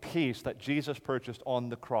about the peace that Jesus purchased on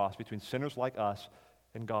the cross between sinners like us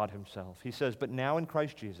and God himself. He says, "But now in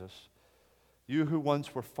Christ Jesus, you who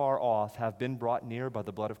once were far off have been brought near by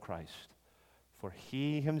the blood of Christ, for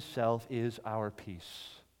he himself is our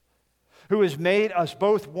peace, who has made us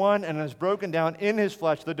both one and has broken down in his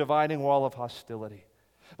flesh the dividing wall of hostility,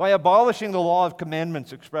 by abolishing the law of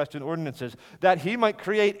commandments expressed in ordinances, that he might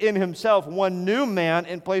create in himself one new man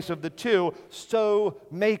in place of the two, so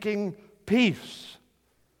making peace,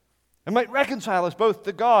 and might reconcile us both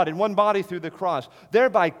to God in one body through the cross,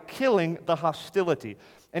 thereby killing the hostility.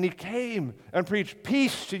 And he came and preached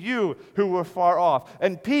peace to you who were far off,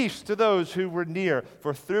 and peace to those who were near,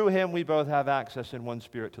 for through him we both have access in one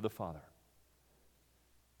Spirit to the Father."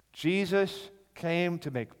 Jesus came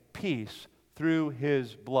to make peace through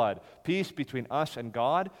his blood. Peace between us and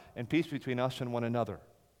God, and peace between us and one another.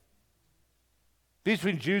 Peace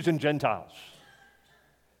between Jews and Gentiles.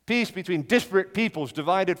 Peace between disparate peoples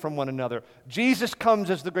divided from one another. Jesus comes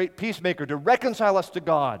as the great peacemaker to reconcile us to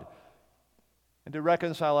God and to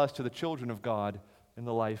reconcile us to the children of God in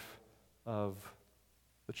the life of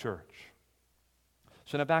the church.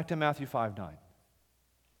 So now back to Matthew 5:9.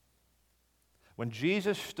 When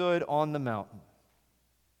Jesus stood on the mountain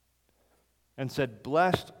and said,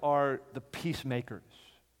 "Blessed are the peacemakers,"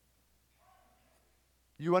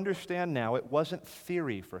 you understand now it wasn't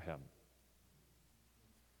theory for him.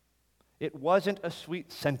 It wasn't a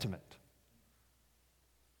sweet sentiment.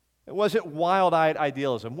 It wasn't wild-eyed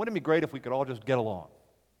idealism. Wouldn't it be great if we could all just get along?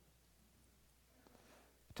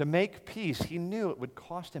 To make peace, he knew it would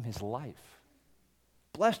cost him his life.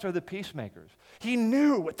 Blessed are the peacemakers. He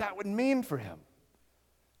knew what that would mean for him.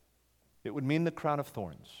 It would mean the crown of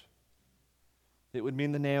thorns. It would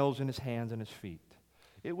mean the nails in his hands and his feet.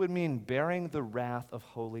 It would mean bearing the wrath of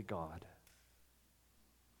holy God.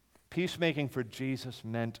 Peacemaking for Jesus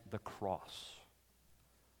meant the cross.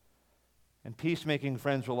 And peacemaking,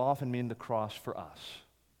 friends, will often mean the cross for us,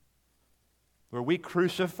 where we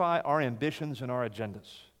crucify our ambitions and our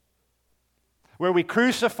agendas, where we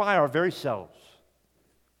crucify our very selves,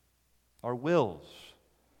 our wills,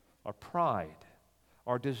 our pride,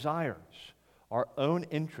 our desires, our own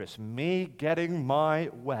interests, me getting my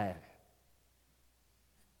way.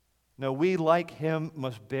 No, we, like him,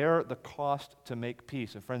 must bear the cost to make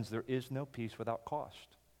peace. And friends, there is no peace without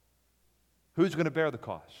cost. Who's going to bear the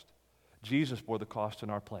cost? Jesus bore the cost in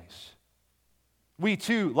our place. We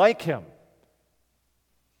too, like him,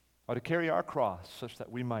 are to carry our cross such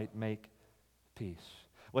that we might make peace.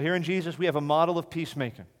 Well, here in Jesus, we have a model of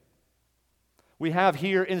peacemaking. We have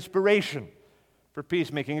here inspiration for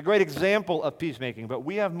peacemaking, a great example of peacemaking, but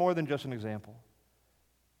we have more than just an example.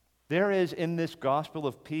 There is in this gospel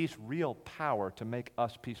of peace real power to make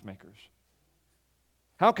us peacemakers.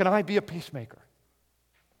 How can I be a peacemaker?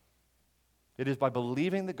 It is by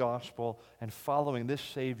believing the gospel and following this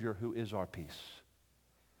Savior who is our peace.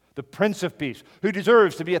 The Prince of Peace, who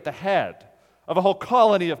deserves to be at the head of a whole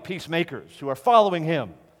colony of peacemakers who are following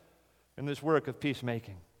him in this work of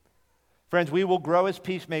peacemaking. Friends, we will grow as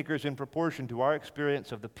peacemakers in proportion to our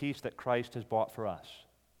experience of the peace that Christ has bought for us.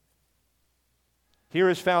 Here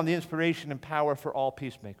is found the inspiration and power for all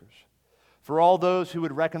peacemakers, for all those who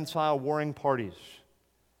would reconcile warring parties,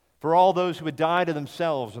 for all those who would die to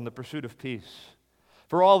themselves in the pursuit of peace,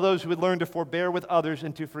 For all those who would learn to forbear with others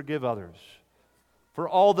and to forgive others. For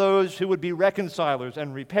all those who would be reconcilers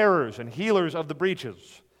and repairers and healers of the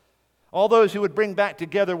breaches. All those who would bring back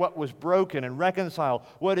together what was broken and reconcile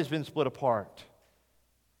what has been split apart.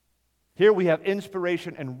 Here we have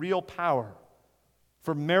inspiration and real power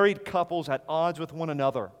for married couples at odds with one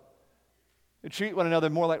another, who treat one another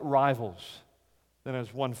more like rivals than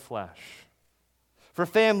as one flesh. For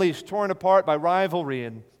families torn apart by rivalry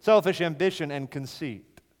and selfish ambition and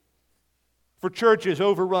conceit. For churches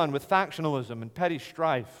overrun with factionalism and petty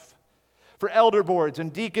strife. For elder boards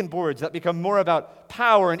and deacon boards that become more about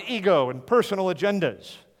power and ego and personal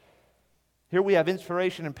agendas. Here we have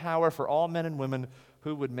inspiration and power for all men and women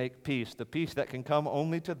who would make peace, the peace that can come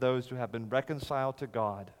only to those who have been reconciled to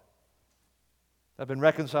God, have been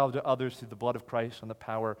reconciled to others through the blood of Christ and the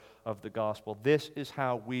power of the gospel. This is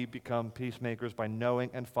how we become peacemakers, by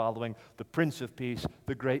knowing and following the Prince of Peace,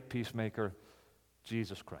 the great peacemaker,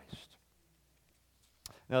 Jesus Christ.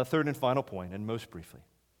 Now, the third and final point, and most briefly,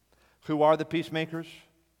 who are the peacemakers?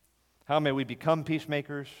 How may we become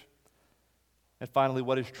peacemakers? And finally,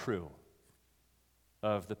 what is true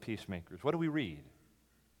of the peacemakers? What do we read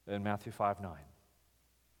in Matthew 5:9?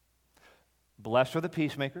 Blessed are the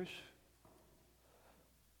peacemakers,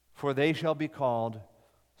 for they shall be called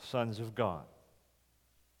sons of God.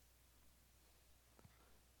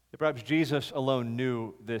 Perhaps Jesus alone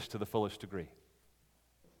knew this to the fullest degree.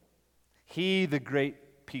 He, the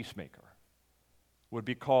great peacemaker, would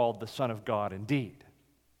be called the Son of God indeed.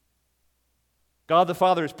 God the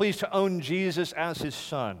Father is pleased to own Jesus as his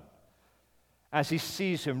Son, as he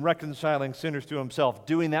sees him reconciling sinners to himself,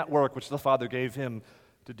 doing that work which the Father gave him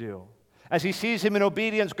to do. As he sees him in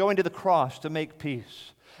obedience going to the cross to make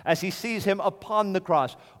peace. As he sees him upon the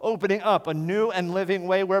cross, opening up a new and living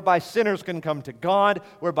way whereby sinners can come to God,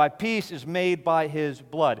 whereby peace is made by his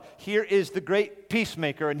blood. Here is the great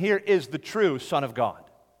peacemaker, and here is the true Son of God.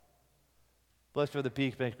 Blessed are the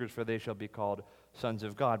peacemakers, for they shall be called sons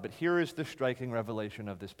of God. But here is the striking revelation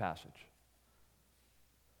of this passage.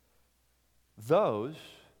 Those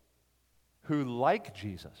who, like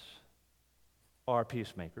Jesus, are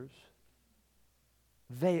peacemakers,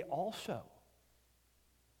 they also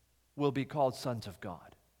will be called sons of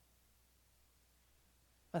God.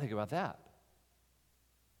 I think about that.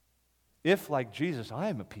 If, like Jesus, I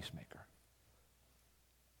am a peacemaker,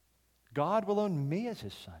 God will own me as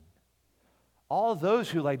his son. All those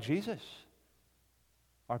who, like Jesus,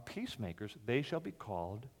 are peacemakers, they shall be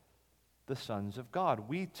called the sons of God.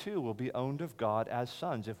 We too will be owned of God as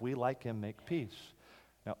sons if we, like him, make peace.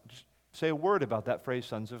 Now, just say a word about that phrase,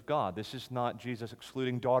 sons of God. This is not Jesus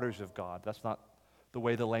excluding daughters of God. That's not the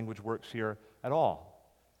way the language works here at all.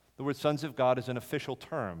 The word sons of God is an official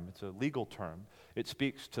term. It's a legal term. It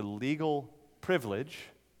speaks to legal privilege,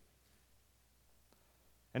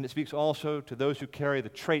 and it speaks also to those who carry the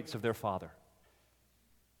traits of their father.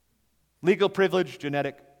 Legal privilege,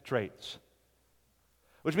 genetic traits.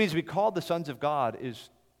 Which means to be called the sons of God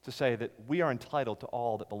is to say that we are entitled to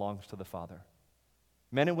all that belongs to the Father.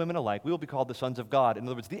 Men and women alike, we will be called the sons of God. In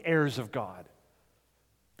other words, the heirs of God,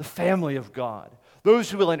 the family of God,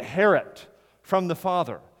 those who will inherit from the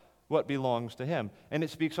Father what belongs to him. And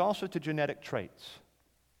it speaks also to genetic traits.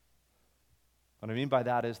 What I mean by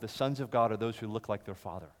that is the sons of God are those who look like their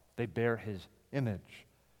Father. They bear his image.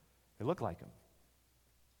 They look like him.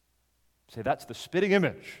 Say, that's the spitting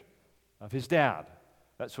image of his dad.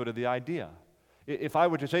 That's sort of the idea. If I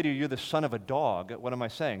were to say to you, you're the son of a dog, what am I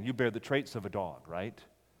saying? You bear the traits of a dog, right?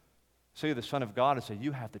 Say you're the son of God and say,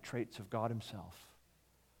 you have the traits of God himself.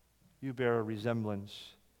 You bear a resemblance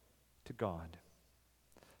to God.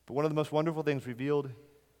 But one of the most wonderful things revealed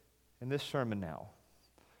in this sermon now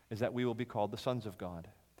is that we will be called the sons of God.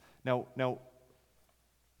 Now,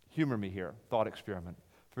 humor me here, thought experiment.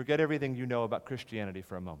 Forget everything you know about Christianity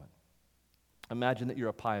for a moment. Imagine that you're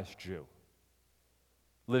a pious Jew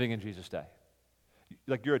living in Jesus' day.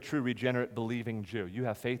 Like you're a true regenerate believing Jew. You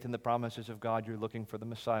have faith in the promises of God. You're looking for the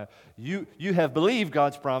Messiah. You have believed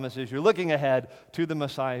God's promises. You're looking ahead to the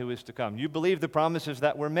Messiah who is to come. You believe the promises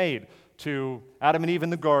that were made to Adam and Eve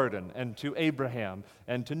in the garden, and to Abraham,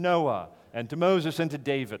 and to Noah, and to Moses, and to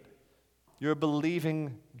David. You're a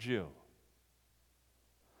believing Jew.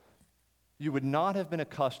 You would not have been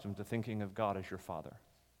accustomed to thinking of God as your Father.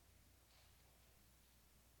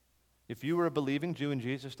 If you were a believing Jew in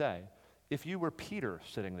Jesus' day, if you were Peter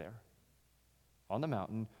sitting there on the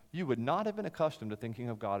mountain, you would not have been accustomed to thinking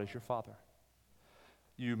of God as your Father.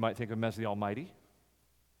 You might think of him as the Almighty.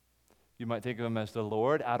 You might think of him as the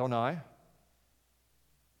Lord, Adonai.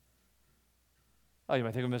 Oh, you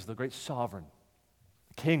might think of him as the great sovereign,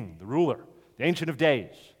 the king, the ruler, the Ancient of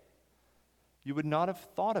Days. you would not have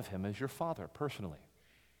thought of him as your father personally.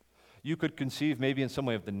 You could conceive maybe in some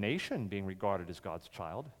way of the nation being regarded as God's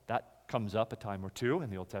child. That comes up a time or two in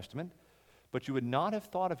the Old Testament. But you would not have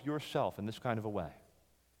thought of yourself in this kind of a way.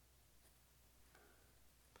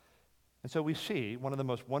 And so we see one of the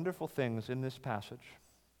most wonderful things in this passage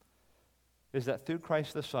is that through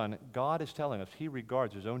Christ the Son, God is telling us he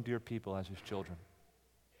regards his own dear people as his children.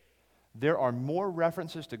 There are more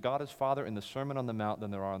references to God as Father in the Sermon on the Mount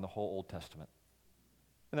than there are in the whole Old Testament.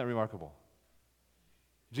 Isn't that remarkable?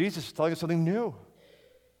 Jesus is telling us something new.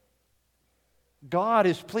 God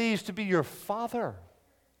is pleased to be your Father,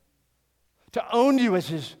 to own you as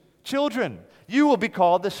his children. You will be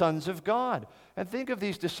called the sons of God. And think of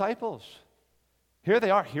these disciples. Here they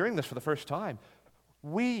are hearing this for the first time.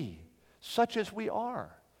 We, such as we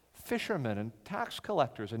are, fishermen and tax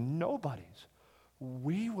collectors and nobodies,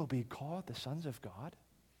 we will be called the sons of God.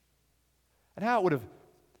 And how it would have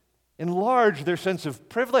enlarged their sense of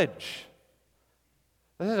privilege,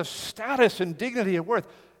 their sense of status and dignity and worth.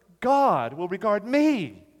 God will regard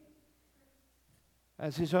me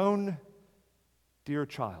as his own dear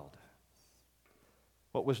child.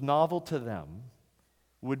 What was novel to them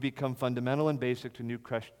would become fundamental and basic to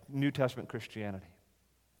New Testament Christianity.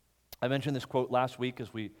 I mentioned this quote last week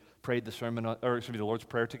as we prayed the Lord's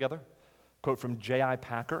Prayer together. Quote from J.I.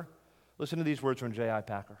 Packer. Listen to these words from J.I.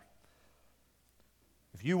 Packer.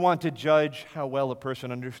 If you want to judge how well a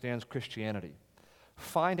person understands Christianity,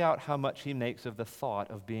 find out how much he makes of the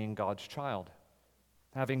thought of being God's child,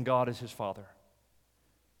 having God as his Father.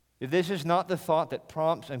 If this is not the thought that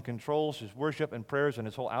prompts and controls his worship and prayers and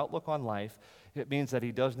his whole outlook on life, it means that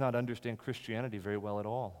he does not understand Christianity very well at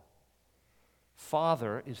all.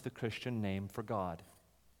 Father is the Christian name for God.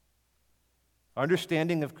 Our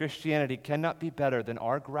understanding of Christianity cannot be better than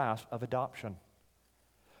our grasp of adoption.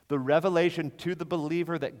 The revelation to the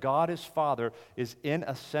believer that God is Father is, in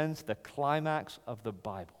a sense, the climax of the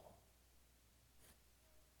Bible.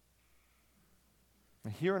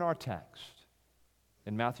 And here in our text,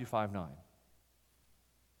 in Matthew 5:9,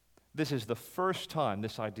 this is the first time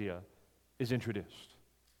this idea is introduced.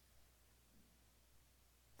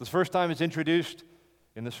 The first time it's introduced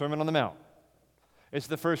in the Sermon on the Mount. It's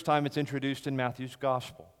the first time it's introduced in Matthew's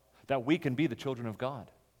Gospel, that we can be the children of God.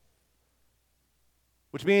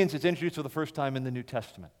 Which means it's introduced for the first time in the New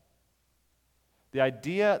Testament. The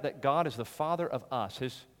idea that God is the Father of us,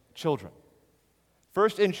 his children,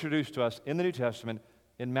 first introduced to us in the New Testament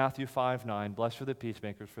in Matthew 5:9, blessed are the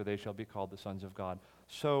peacemakers, for they shall be called the sons of God.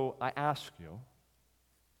 So I ask you,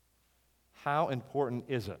 how important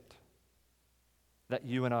is it that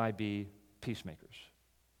you and I be peacemakers?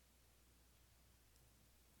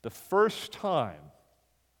 The first time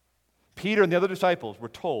Peter and the other disciples were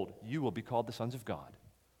told, you will be called the sons of God,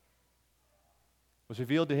 was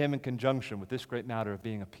revealed to him in conjunction with this great matter of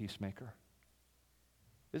being a peacemaker.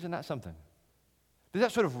 Isn't that something? Does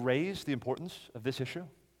that sort of raise the importance of this issue?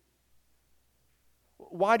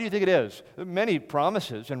 Why do you think it is? Many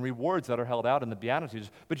promises and rewards that are held out in the Beatitudes,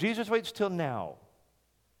 but Jesus waits till now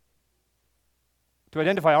to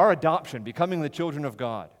identify our adoption, becoming the children of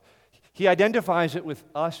God. He identifies it with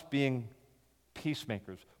us being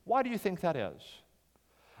peacemakers. Why do you think that is?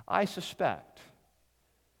 I suspect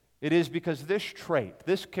it is because this trait,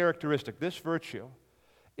 this characteristic, this virtue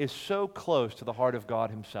is so close to the heart of God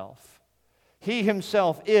himself. He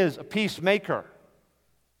himself is a peacemaker,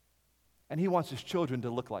 and he wants his children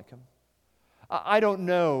to look like him. I don't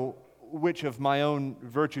know which of my own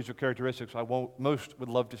virtues or characteristics I most would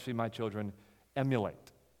love to see my children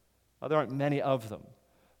emulate. There aren't many of them.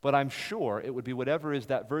 But I'm sure it would be whatever is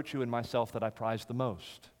that virtue in myself that I prize the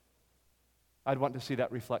most. I'd want to see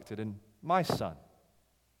that reflected in my son.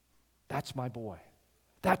 That's my boy.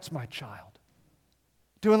 That's my child.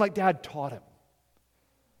 Doing like Dad taught him.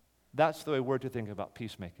 That's the way we're to think about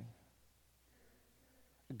peacemaking.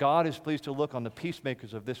 God is pleased to look on the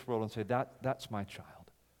peacemakers of this world and say, that's my child.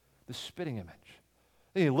 The spitting image.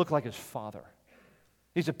 He look like his father.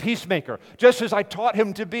 He's a peacemaker, just as I taught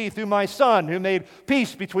him to be through my son who made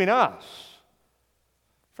peace between us.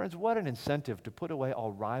 Friends, what an incentive to put away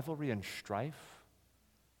all rivalry and strife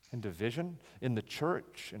and division in the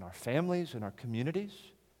church, in our families, in our communities.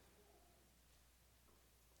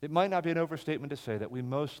 It might not be an overstatement to say that we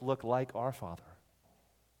most look like our Father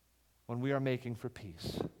when we are making for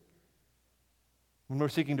peace, when we're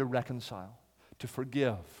seeking to reconcile, to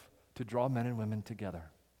forgive, to draw men and women together.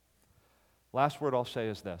 Last word I'll say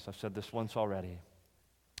is this. I've said this once already.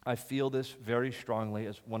 I feel this very strongly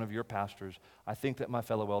as one of your pastors. I think that my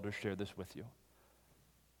fellow elders share this with you.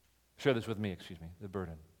 Share this with me, the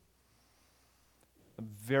burden. I'm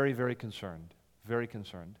very, very concerned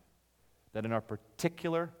that in our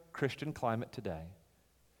particular Christian climate today,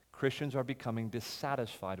 Christians are becoming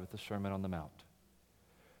dissatisfied with the Sermon on the Mount.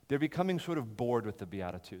 They're becoming sort of bored with the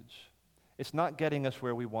Beatitudes. It's not getting us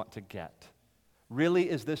where we want to get. Really,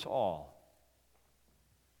 is this all?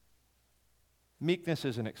 Meekness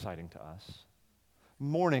isn't exciting to us.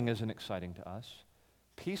 Mourning isn't exciting to us.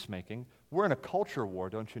 Peacemaking, we're in a culture war,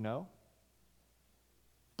 don't you know?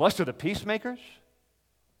 Blessed are the peacemakers.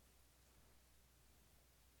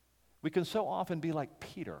 We can so often be like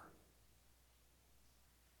Peter,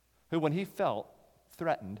 who when he felt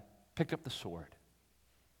threatened, picked up the sword.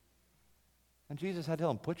 And Jesus had to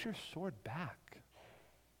tell him, put your sword back.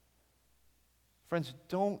 Friends,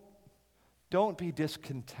 don't be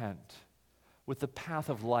discontent with the path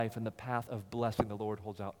of life and the path of blessing the Lord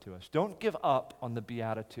holds out to us. Don't give up on the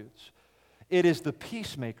Beatitudes. It is the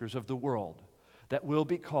peacemakers of the world that will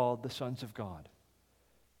be called the sons of God.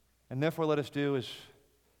 And therefore let us do as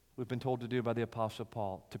we've been told to do by the Apostle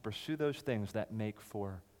Paul, to pursue those things that make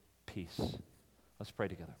for peace. Let's pray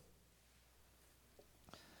together.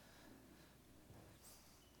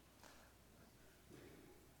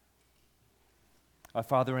 Our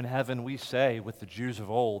Father in heaven, we say with the Jews of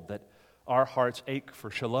old that our hearts ache for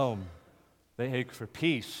shalom. They ache for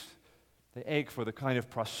peace. They ache for the kind of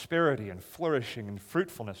prosperity and flourishing and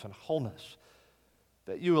fruitfulness and wholeness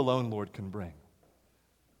that you alone, Lord, can bring.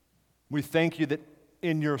 We thank you that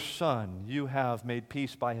in your Son you have made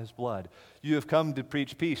peace by his blood. You have come to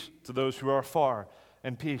preach peace to those who are far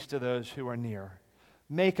and peace to those who are near.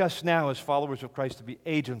 Make us now, as followers of Christ, to be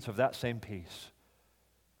agents of that same peace.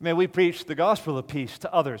 May we preach the gospel of peace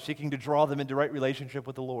to others, seeking to draw them into right relationship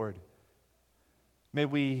with the Lord. May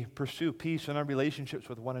we pursue peace in our relationships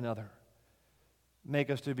with one another. Make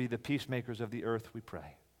us to be the peacemakers of the earth, we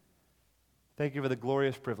pray. Thank you for the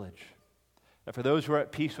glorious privilege that for those who are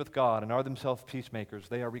at peace with God and are themselves peacemakers,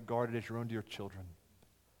 they are regarded as your own dear children.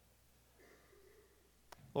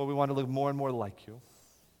 Lord, we want to live more and more like you.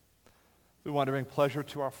 We want to bring pleasure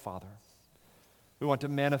to our Father. We want to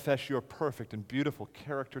manifest your perfect and beautiful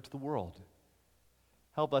character to the world.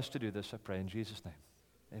 Help us to do this, I pray, in Jesus' name.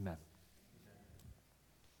 Amen.